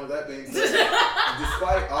So, and with that being said,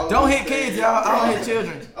 despite all Don't of hit these kids, things- y'all. I don't hit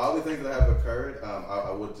children. All the things that have occurred,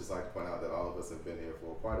 I would just like to point out that all of us have been here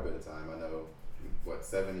for quite a bit of time. I know,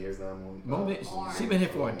 7 years now? She been here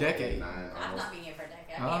for a decade. 9, I've almost. not been here for a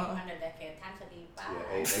decade. I've been here for under a decade. Time to leave. Bye.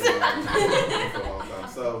 Yeah, 8 for a long time.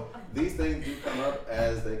 So these things do come up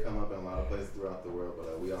as they come up in a lot of places throughout the world,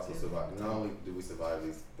 but we also survive. Not only do we survive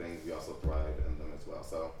these things, we also thrive in them as well.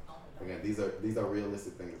 So again, these are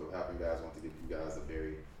realistic things that happen, guys. I want to give you guys a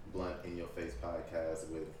very blunt, in your face podcast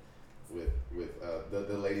with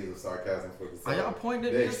the ladies of Sarcasm for the Are y'all pointing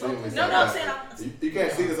at They're me or something? extremely No, I'm sarcastic. saying You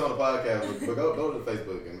can't see this on the podcast, but go to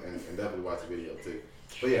Facebook and definitely watch the video too.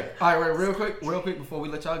 But yeah. All right, real quick before we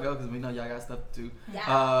let y'all go, because we know y'all got stuff to do.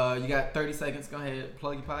 Yeah. You got 30 seconds. Go ahead,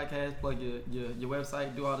 plug your podcast, plug your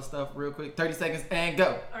website, do all the stuff real quick. 30 seconds and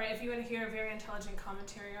go. All right, if you want to hear a very intelligent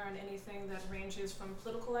commentary on anything that ranges from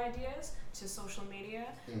political ideas to social media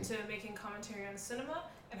to making commentary on cinema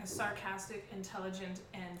and a sarcastic, intelligent,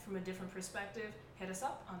 and from a different perspective, hit us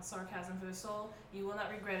up on Sarcasm for the Soul. You will not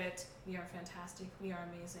regret it. We are fantastic. We are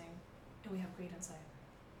amazing. And we have great insight.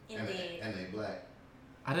 Indeed. And they black.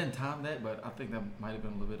 I didn't time that, but I think that might have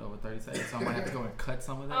been a little bit over 30 seconds, so I might have to go and cut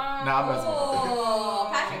some of that. Oh. Nah, I'm messing with Oh,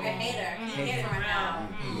 Patrick, a hater. He hates right now.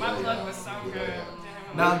 My plug was so good.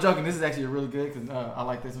 you. Nah, I'm joking. This is actually really good because I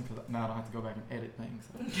like this one because now I don't have to go back and edit things.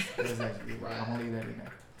 So this is actually good. I'm gonna leave that in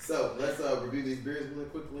there. So let's review these beers really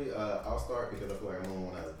quickly. I'll start because I feel like I'm the only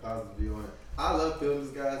one that has a positive view on it. I love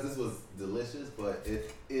Pilsners, guys. This was delicious, but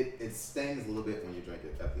it stings a little bit when you drink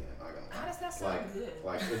it at the end. I'm not gonna lie. How does that sound good?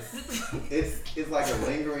 Like it's like a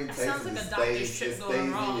lingering taste. Sounds like it a doctor's stays, trip it going stays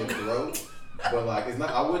in wrong. your throat. But like it's not.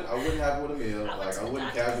 I wouldn't have it with a meal. Like I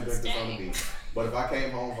wouldn't casually drink this on the beach. But if I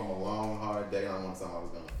came home from a long, hard day and I wanted something I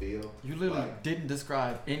was gonna feel. You literally like, didn't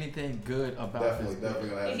describe anything good about definitely this.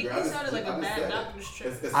 gonna have He beer. I sounded like a just bad said it. doctor's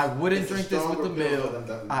trip. I wouldn't it's a drink this with the stronger pill meal.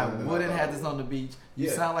 than I I wouldn't thought have it this would. on the beach. You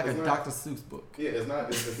Yeah, sound like a it's not- Dr. Seuss book. Yeah, it's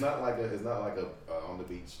not like a on the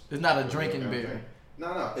beach. It's not a drinking beer.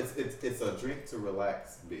 No, it's a drink to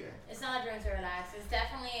relax beer. It's not a drink to relax. It's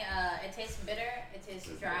definitely, it tastes bitter. It tastes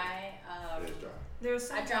It's dry. It is dry. There's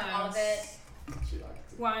I drank all of it. She liked it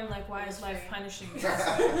too. Why I'm like, why It is was life free. punishing you?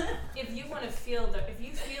 If you want to feel if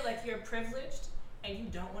you feel like you're privileged and you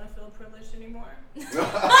don't want to feel privileged anymore,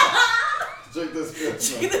 Drink this beer.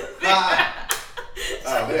 Drink This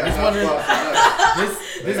one is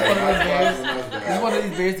this one of those beers. This is one of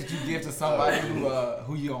these beers that you give to somebody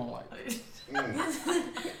who you don't like.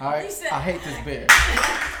 All right, You said- I hate this beer.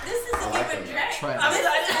 This is I a like given them. drink. Trash.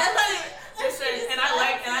 Listen, and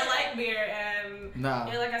I like beer, and Nah.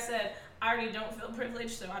 yeah, like I said, I already don't feel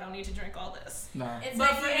privileged, so I don't need to drink all this. Nah. It's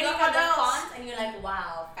But like for you look anyone at the else- font and you're like,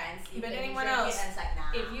 wow, fancy. But and you anyone drink it else, and it's like,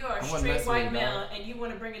 nah. If you are I a wouldn't straight mess with white it, male dog. and you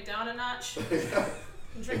want to bring it down a notch,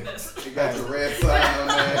 drink this. You got the red sign on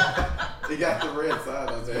there. You got the red sign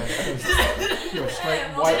on there. You're a straight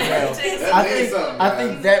Yeah, white male. That I means think something, I man.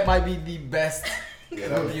 think that might be the best Yeah,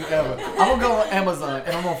 that was- review ever. I'm gonna go on Amazon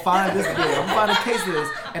and I'm gonna find this beer. I'm gonna find a case of this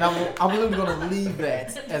and I'm literally gonna leave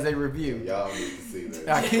that as a review. Y'all need to see this.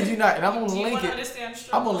 I kid you not, and I'm Do gonna you link want to it. understand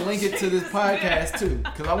I'm gonna struggles? link it to this podcast too,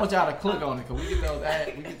 because I want y'all to click on it, because we get them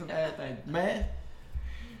ad things. Man,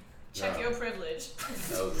 Check Nah. your privilege.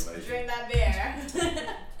 That was amazing. Drink that beer.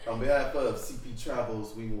 On behalf of CP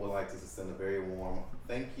Travels, we would like to send a very warm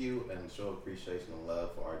thank you and show of appreciation and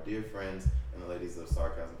love for our dear friends and the ladies of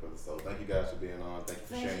Sarcasm for the Soul. Thank you guys for being on. Thank you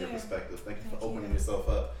for Thank sharing your you. perspective. Thank you for Thank opening you. yourself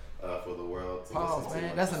up for the world to pause, listen to.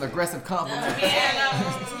 man. That's an aggressive compliment.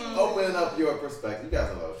 Opening up your perspective. You guys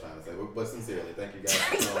know what I was trying to say, but sincerely, thank you guys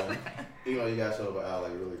for showing. Even though you guys showed up at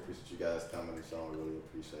Alley, really appreciate you guys coming and showing. We really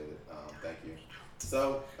appreciate it. Thank you.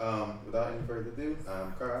 So, without any further ado,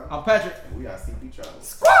 I'm Carl. I'm Patrick. And we are CP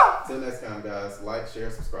Travels. Till next time, guys. Like,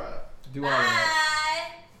 share, subscribe. Do all that.